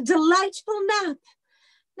 what a delightful nap.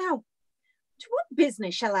 Now, to what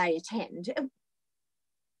business shall I attend?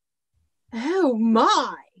 Oh,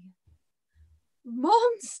 my.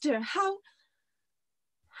 Monster, how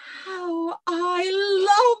I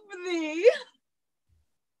love thee.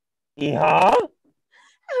 Yeah?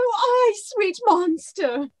 Oh, I, sweet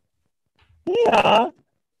monster. Yeah?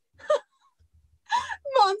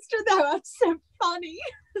 Monster, thou art so funny.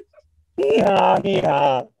 Yeah.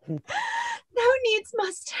 Thou needs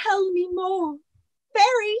must tell me more.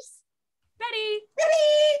 Fairies. Ready?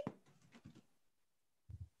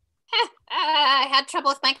 I had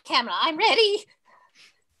trouble with my camera. I'm ready.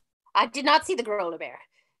 I did not see the gorilla bear.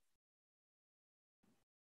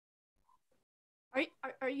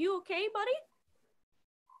 Are you okay, buddy?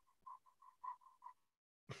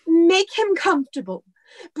 Make him comfortable.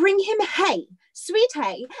 Bring him hay, sweet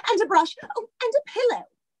hay, and a brush, oh, and a pillow.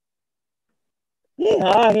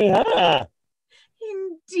 Yeah.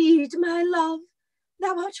 Indeed, my love.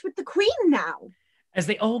 Thou art with the queen now. As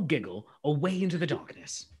they all giggle away into the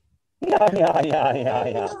darkness.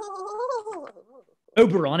 Yeah.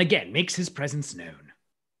 Oberon again makes his presence known.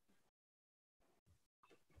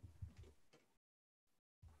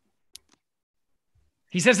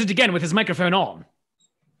 He says it again with his microphone on.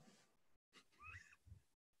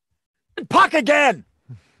 Puck again!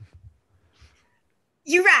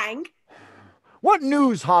 You rang? What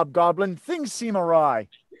news, Hobgoblin? Things seem awry.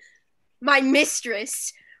 My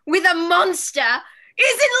mistress, with a monster,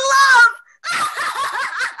 is in love!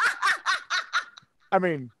 I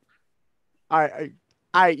mean,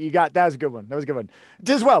 you got, that was a good one. That was a good one.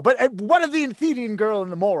 Tis well, but what of the Athenian girl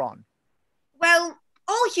and the moron? Well,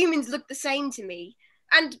 all humans look the same to me,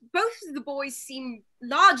 and both of the boys seem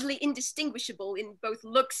largely indistinguishable in both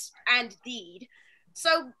looks and deed.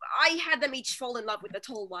 So I had them each fall in love with the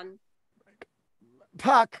tall one.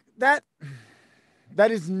 Puck, that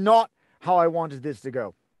is not how I wanted this to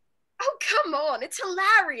go. Oh, come on, it's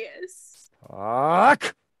hilarious.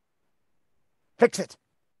 Puck! Fix it.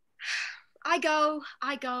 I go,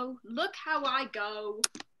 look how I go.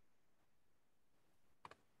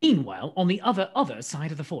 Meanwhile, on the other side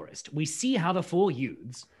of the forest, we see how the four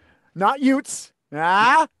youths... Not Utes.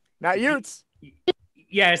 Not Utes.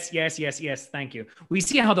 Yes, thank you. We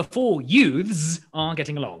see how the four youths are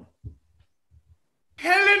getting along.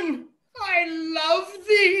 Helen, I love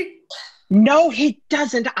thee. No, he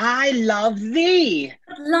doesn't. I love thee.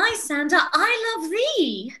 But Lysander, I love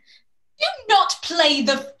thee. Do not play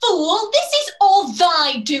the fool. This is all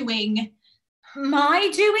thy doing. My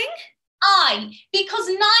doing? Aye, because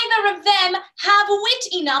neither of them have wit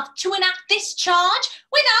enough to enact this charge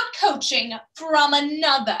without coaching from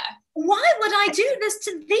another. Why would I do this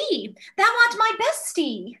to thee? Thou art my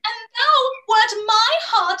bestie. And thou wert my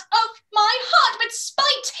heart of my heart, but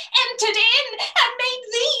spite entered in and made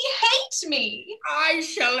thee hate me. I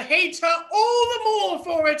shall hate her all the more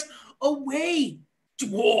for it. Away,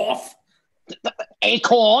 dwarf.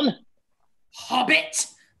 Acorn. Hobbit.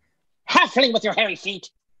 Halfling with your hairy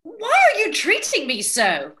feet. Why are you treating me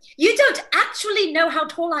so? You don't actually know how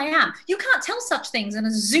tall I am. You can't tell such things in a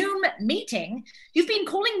Zoom meeting. You've been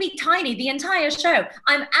calling me tiny the entire show.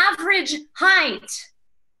 I'm average height.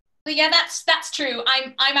 But yeah, that's true.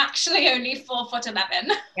 I'm actually only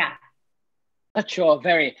 4'11". Yeah. But you're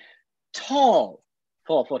very tall,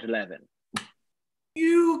 4'11".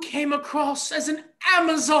 You came across as an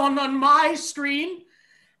Amazon on my screen,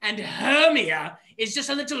 and Hermia is just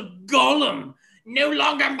a little golem, no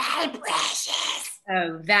longer my precious.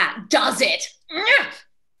 Oh, that does it.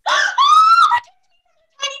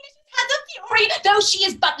 Fury, though she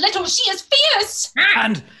is but little, she is fierce.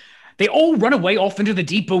 And they all run away off into the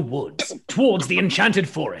deeper woods, towards the enchanted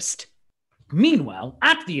forest. Meanwhile,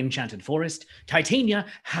 at the enchanted forest, Titania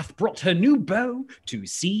hath brought her new bow to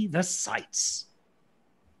see the sights.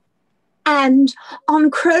 And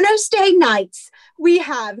on Kronos Day nights, we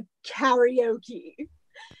have karaoke.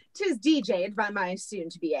 'Tis DJ'd by my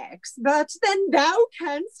soon-to-be ex, but then thou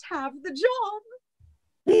canst have the job.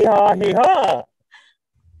 Hee-haw, hee-haw.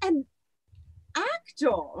 An actor?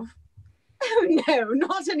 Oh no,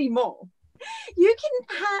 not anymore. You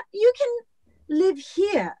can live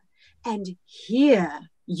here, and here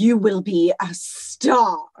you will be a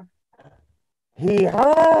star.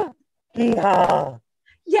 Hee-haw, hee-haw.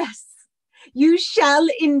 Yes, you shall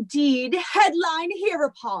indeed headline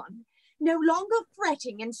hereupon, no longer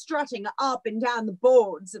fretting and strutting up and down the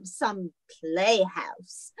boards of some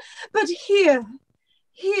playhouse, but here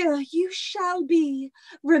you shall be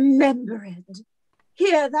remembered.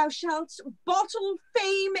 Here thou shalt bottle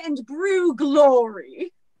fame and brew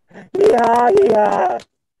glory. Yeah, yeah.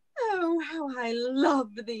 Oh, how I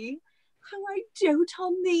love thee, how I dote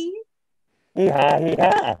on thee. Yeah,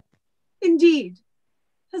 yeah. Indeed.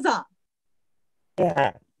 Huzzah.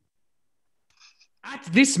 Yeah. At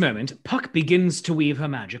this moment, Puck begins to weave her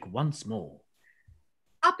magic once more.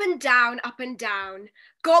 Up and down,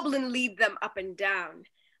 goblin lead them up and down.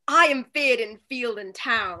 I am feared in field and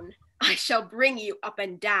town. I shall bring you up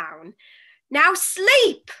and down. Now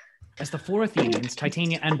sleep! As the four Athenians,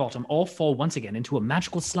 Titania and Bottom all fall once again into a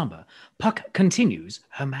magical slumber, Puck continues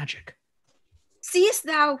her magic. See as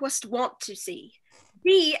thou wast wont to see.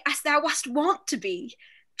 Be as thou wast wont to be.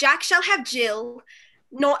 Jack shall have Jill,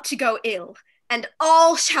 not to go ill, and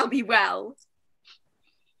all shall be well.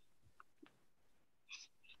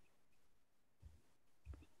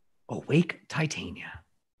 Awake, Titania.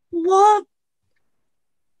 What?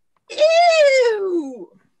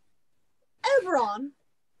 Ew! Oberon!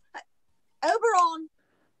 Oberon!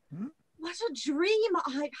 What a dream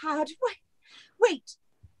I've had. Wait.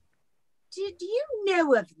 Did you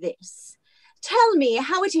know of this? Tell me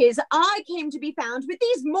how it is I came to be found with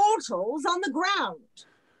these mortals on the ground.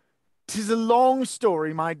 'Tis a long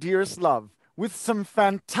story, my dearest love, with some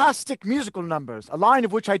fantastic musical numbers, a line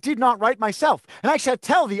of which I did not write myself, and I shall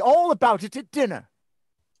tell thee all about it at dinner.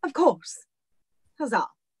 Of course. Huzzah.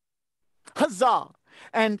 Huzzah!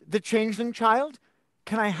 And the changeling child?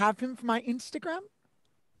 Can I have him for my Instagram?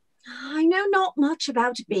 I know not much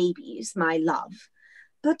about babies, my love,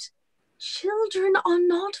 but children are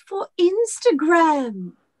not for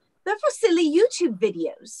Instagram. They're for silly YouTube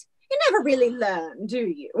videos. You never really learn, do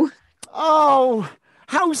you? Oh,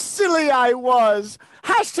 how silly I was!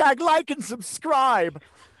 Hashtag like and subscribe.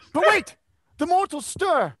 But wait, the mortals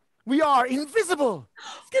stir. We are invisible.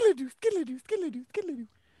 Skilladoo, skilladoo, skilladoo, skilladoo.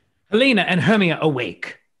 Helena and Hermia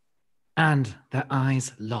awake, and their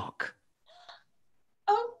eyes lock.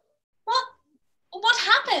 Oh, what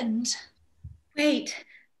happened? Wait,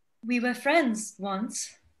 we were friends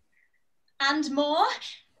once. And more?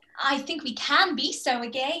 I think we can be so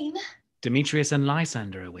again. Demetrius and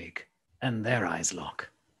Lysander awake, and their eyes lock.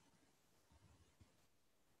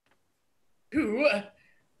 Who?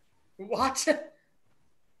 What?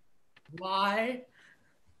 Why?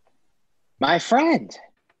 My friend.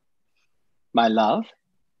 My love.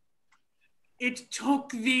 It took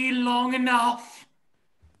thee long enough.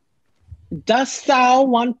 Dost thou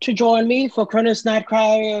want to join me for Kronos Night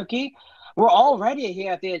Karaoke? We're already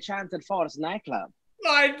here at the Enchanted Forest nightclub.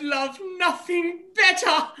 I'd love nothing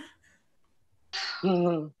better.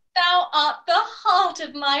 Thou art the heart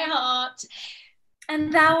of my heart.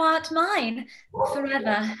 And thou art mine,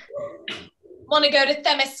 forever. Want to go to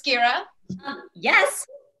Themyscira? Yes.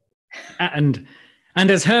 And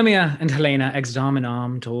as Hermia and Helena exit arm in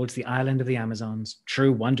arm towards the island of the Amazons,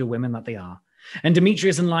 true Wonder Women that they are, and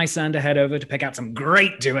Demetrius and Lysander head over to pick out some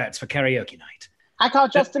great duets for karaoke night. I call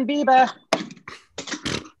Justin Bieber.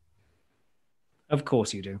 Of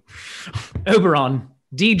course you do. Oberon,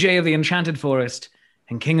 DJ of the Enchanted Forest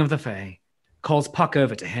and King of the Fae, calls Puck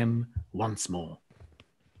over to him once more.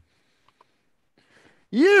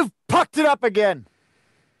 You've pucked it up again.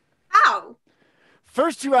 How?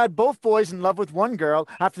 First you had both boys in love with one girl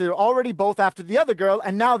after they're already both after the other girl,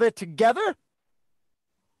 and now they're together?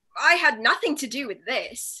 I had nothing to do with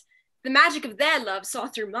this. The magic of their love saw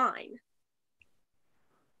through mine.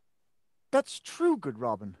 That's true, good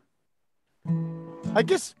Robin. I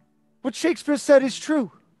guess what Shakespeare said is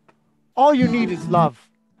true. All you need is love.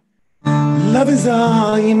 Love is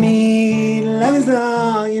all you need. Love is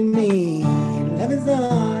all you need. Love is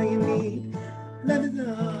all you need. Love is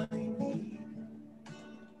all you need.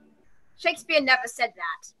 Shakespeare never said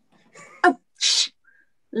that. Oh, shh.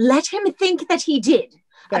 Let him think that he did.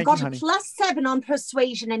 I've got you, a honey. +7 on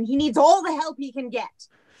persuasion, and he needs all the help he can get.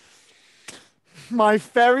 My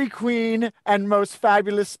fairy queen and most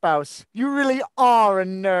fabulous spouse. You really are a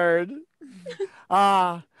nerd.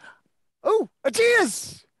 Oh,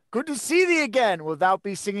 Egeus! Good to see thee again. Will thou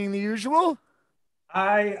be singing the usual?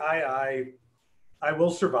 I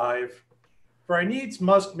will survive. For I needs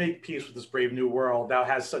must make peace with this brave new world. Thou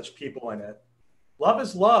has such people in it. Love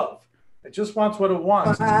is love. It just wants what it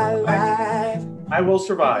wants. I will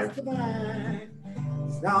survive.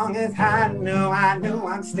 As long as I know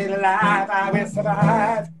I'm still alive, I will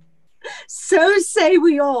survive. So say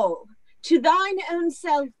we all. To thine own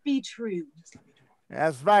self be true.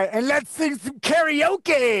 That's right. And let's sing some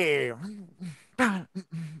karaoke.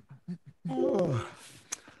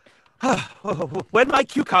 When my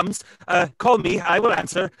cue comes, call me, I will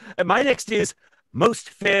answer. My next is Most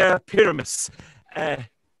Fair Pyramus.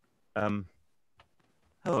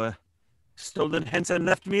 Stolen hence and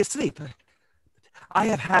left me asleep. I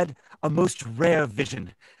have had a most rare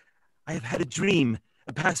vision. I have had a dream,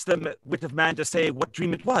 past the wit of man to say what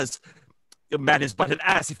dream it was. Man is but an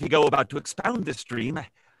ass if he go about to expound this dream.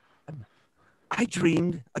 I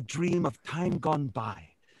dreamed a dream of time gone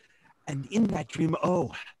by. And in that dream,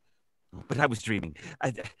 but I was dreaming.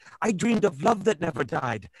 I dreamed of love that never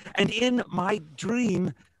died. And in my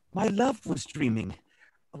dream, my love was dreaming.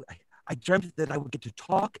 I dreamt that I would get to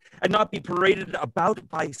talk and not be paraded about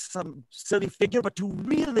by some silly figure, but to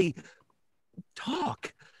really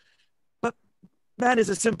talk. But man is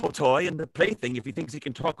a simple toy and a plaything if he thinks he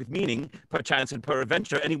can talk with meaning, perchance and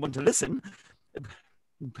peradventure anyone to listen.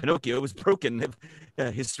 Pinocchio was broken,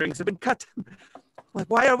 his strings have been cut.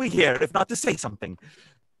 Why are we here if not to say something?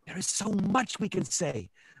 There is so much we can say,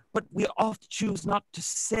 but we oft choose not to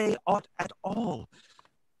say aught at all.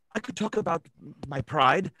 I could talk about my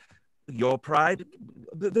pride, your pride,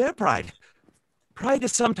 their pride. Pride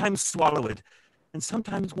is sometimes swallowed, and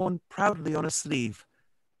sometimes worn proudly on a sleeve,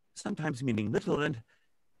 sometimes meaning little, and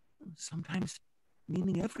sometimes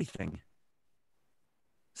meaning everything.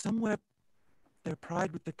 Some wear their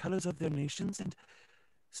pride with the colors of their nations, and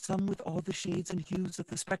some with all the shades and hues of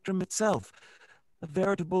the spectrum itself, a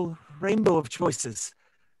veritable rainbow of choices,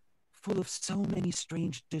 full of so many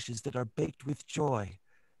strange dishes that are baked with joy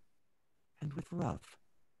and with love.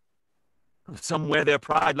 Some wear their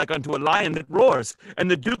pride like unto a lion that roars, and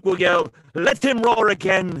the Duke will yell, "Let him roar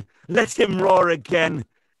again! Let him roar again!"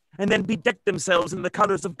 and then bedeck themselves in the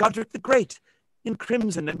colors of Godric the Great, in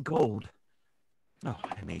crimson and gold.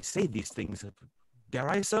 I may say these things, dare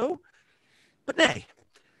I so? But nay,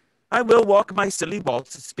 I will walk my silly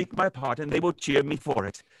waltz, speak my part, and they will cheer me for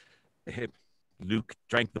it. Luke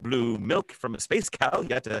drank the blue milk from a space cow,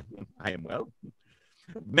 yet I am well.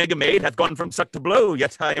 Megamaid hath gone from suck to blow,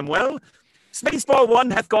 yet I am well. Spaceball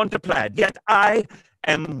 1 hath gone to plaid, yet I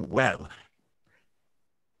am well.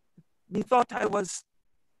 Methought I was...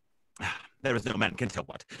 There is no man can tell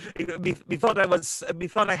what. Methought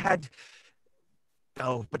I had...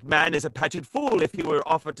 Oh, but man is a patched fool if he were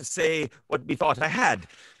offered to say what methought I had.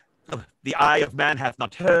 The eye of man hath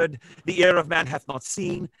not heard, the ear of man hath not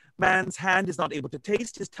seen, man's hand is not able to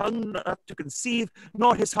taste, his tongue not to conceive,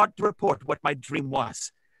 nor his heart to report what my dream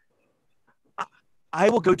was. I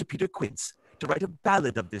will go to Peter Quince to write a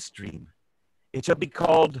ballad of this dream. It shall be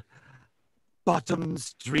called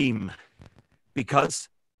Bottom's Dream, because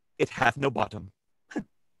it hath no bottom.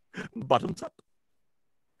 Bottoms up.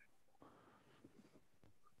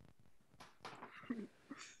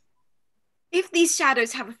 If these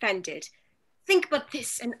shadows have offended, think but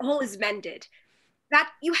this, and all is mended,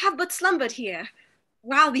 that you have but slumbered here,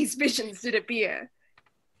 while these visions did appear.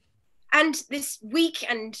 And this weak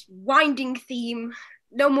and winding theme,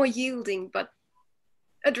 no more yielding, but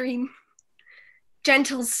a dream.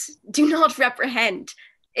 Gentles, do not reprehend.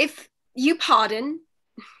 If you pardon,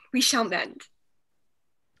 we shall mend.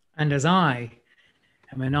 And as I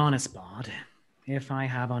am an honest bard, if I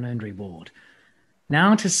have unearned reward,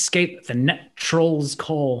 now to escape the net troll's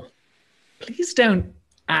call, please don't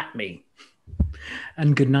at me.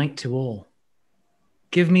 And good night to all.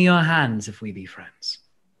 Give me your hands if we be friends,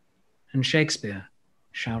 and Shakespeare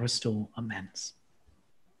shall restore amends.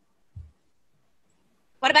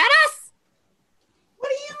 What about us? What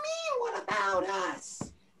do you mean, what about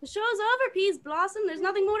us? The show's over, Peasblossom. There's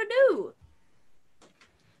nothing more to do.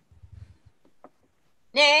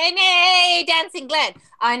 Nay, nay, Dancing Glen.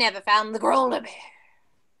 I never found the Growler Bear.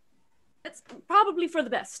 It's probably for the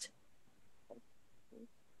best.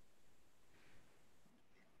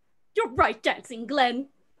 You're right, Dancing Glen.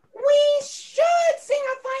 We should sing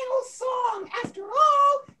a final song. After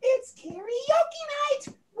all, it's karaoke night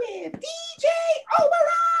with DJ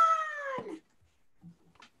Oberon.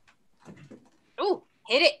 Ooh,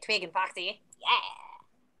 hit it, Twig and Foxy. Yeah.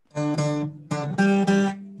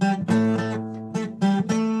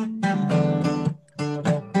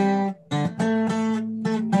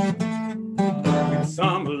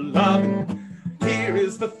 Summer loving, here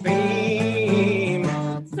is the theme.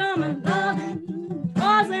 Summer loving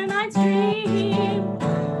was a night's dream.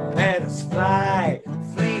 Let us fly,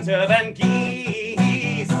 fleeter than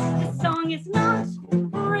geese. This song is not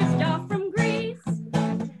ripped off from Greece.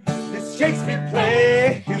 This Shakespeare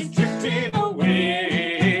play is drifting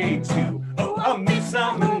away to a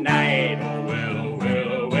midsummer night. Oh, well, oh,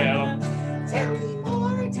 well, oh, well. Tell me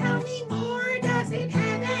more, does it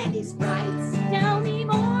have any sprites? Tell me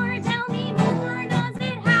more, does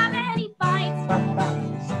it have any fights?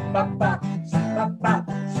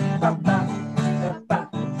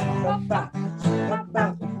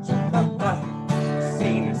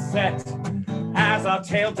 Scene is set as our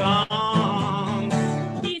tale dawns.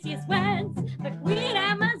 Egeus weds the Queen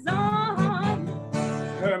Amazon.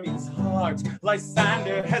 Hermia's heart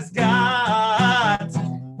Lysander has got.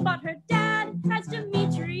 But her dad has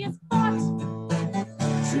Demetrius fought.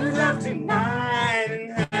 True love denied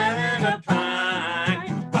and Helena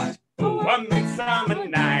pine. But a midsummer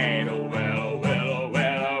night, oh well, well, oh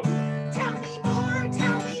well. Tell me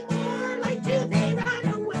more, like do they run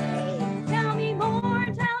away? Tell me more,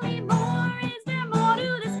 is there more to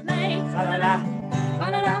this play? Fa-la-la,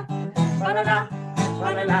 Fa-la-la, fa-la-la,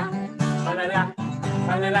 fa-la-la, fa-la-la,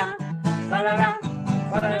 fa-la-la, fa-la-la,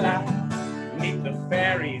 fa-la-la. Meet the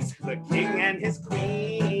fairies, the king and his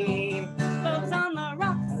queen. Floats on the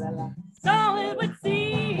rocks, so it would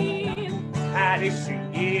seem. At issue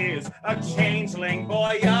is a changeling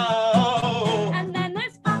boy, oh. And then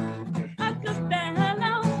there's a good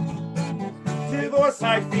fellow. Divorce,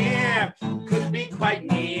 I fear, could be quite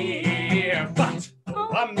near. But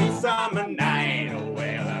a midsummer night, oh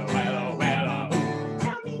well, oh well, oh well, oh.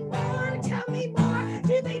 Tell me more,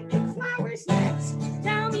 do they pick flowers yet?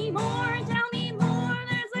 Tell me more,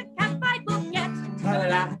 there's a catfight book yet.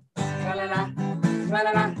 Tra-la-la, tra-la-la,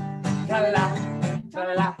 tra-la-la, tra-la-la,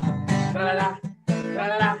 tra-la-la, tra-la-la,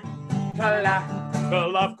 tra-la-la, tra-la-la. The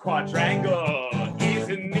love quadrangle is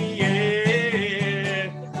in the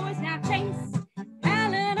air. The boys now chase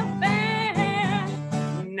Helena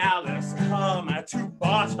fair. Now let's come to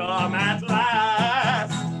bottom at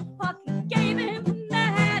last. Poppy gave him the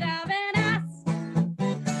head of an ass.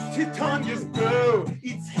 Titania's bow,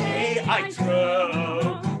 it's hay I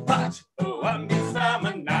trow. But a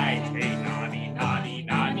midsummer night, hey naughty, naughty,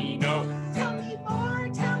 naughty, no. Tell me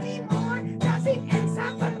more, does it end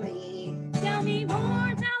happily? Tell me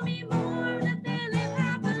more, that they live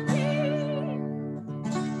happily.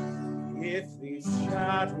 If these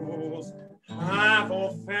shadows have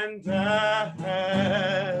offended,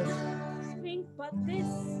 Think but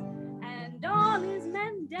this, and all is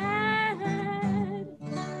mended.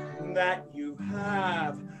 that you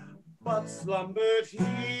have but slumbered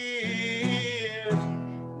here.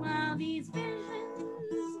 While these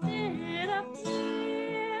visions did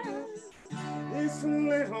appear. This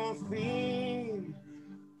little thing,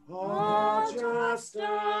 all just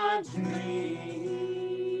a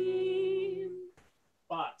dream.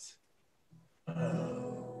 But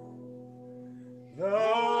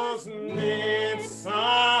those midsummer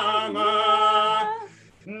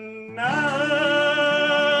nights.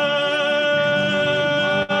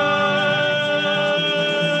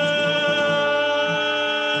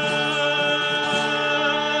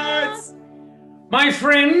 My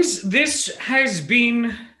friends, this has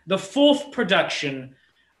been the fourth production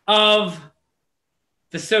of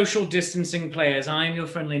the Social Distancing Players. I'm your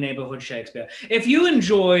friendly neighborhood Shakespeare. If you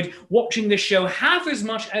enjoyed watching this show half as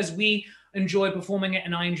much as we enjoyed performing it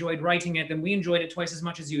and I enjoyed writing it, then we enjoyed it twice as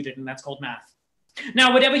much as you did, and that's called math.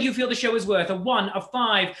 Now, whatever you feel the show is worth, a 1, a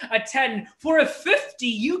 5, a 10, for a 50,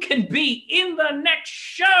 you can be in the next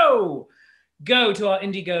show. Go to our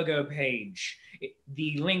Indiegogo page.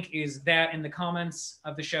 The link is there in the comments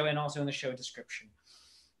of the show and also in the show description.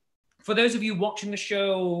 For those of you watching the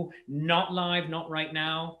show, not live, not right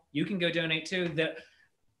now, you can go donate too. The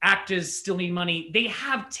actors still need money. They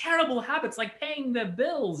have terrible habits like paying their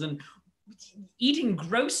bills and eating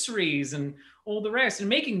groceries and all the rest, and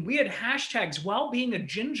making weird hashtags while being a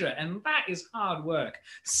ginger, and that is hard work.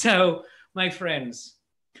 So, my friends,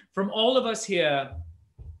 from all of us here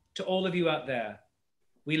to all of you out there,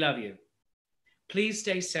 we love you. Please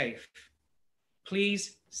stay safe.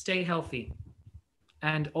 Please stay healthy.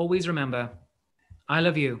 And always remember, I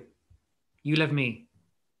love you. You love me.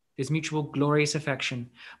 There's mutual glorious affection.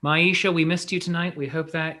 Maisha, we missed you tonight. We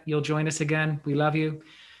hope that you'll join us again. We love you.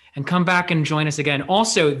 And come back and join us again.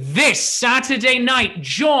 Also, this Saturday night,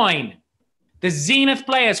 join the Zenith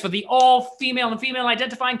players for the all-female and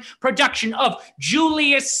female-identifying production of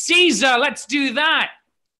Julius Caesar. Let's do that.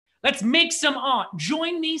 Let's make some art.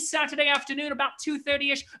 Join me Saturday afternoon about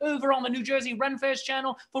 2:30ish over on the New Jersey Ren Fairs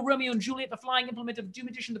channel for Romeo and Juliet, the flying implement of Doom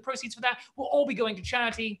Edition. The proceeds for that will all be going to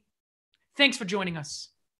charity. Thanks for joining us.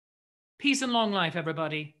 Peace and long life,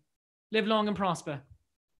 everybody. Live long and prosper.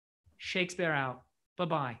 Shakespeare out.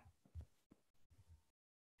 Bye-bye.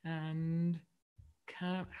 And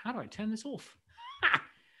how do I turn this off? Ha!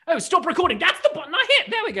 Oh, stop recording. That's the button I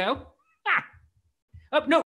hit. There we go. Ha! Oh, no.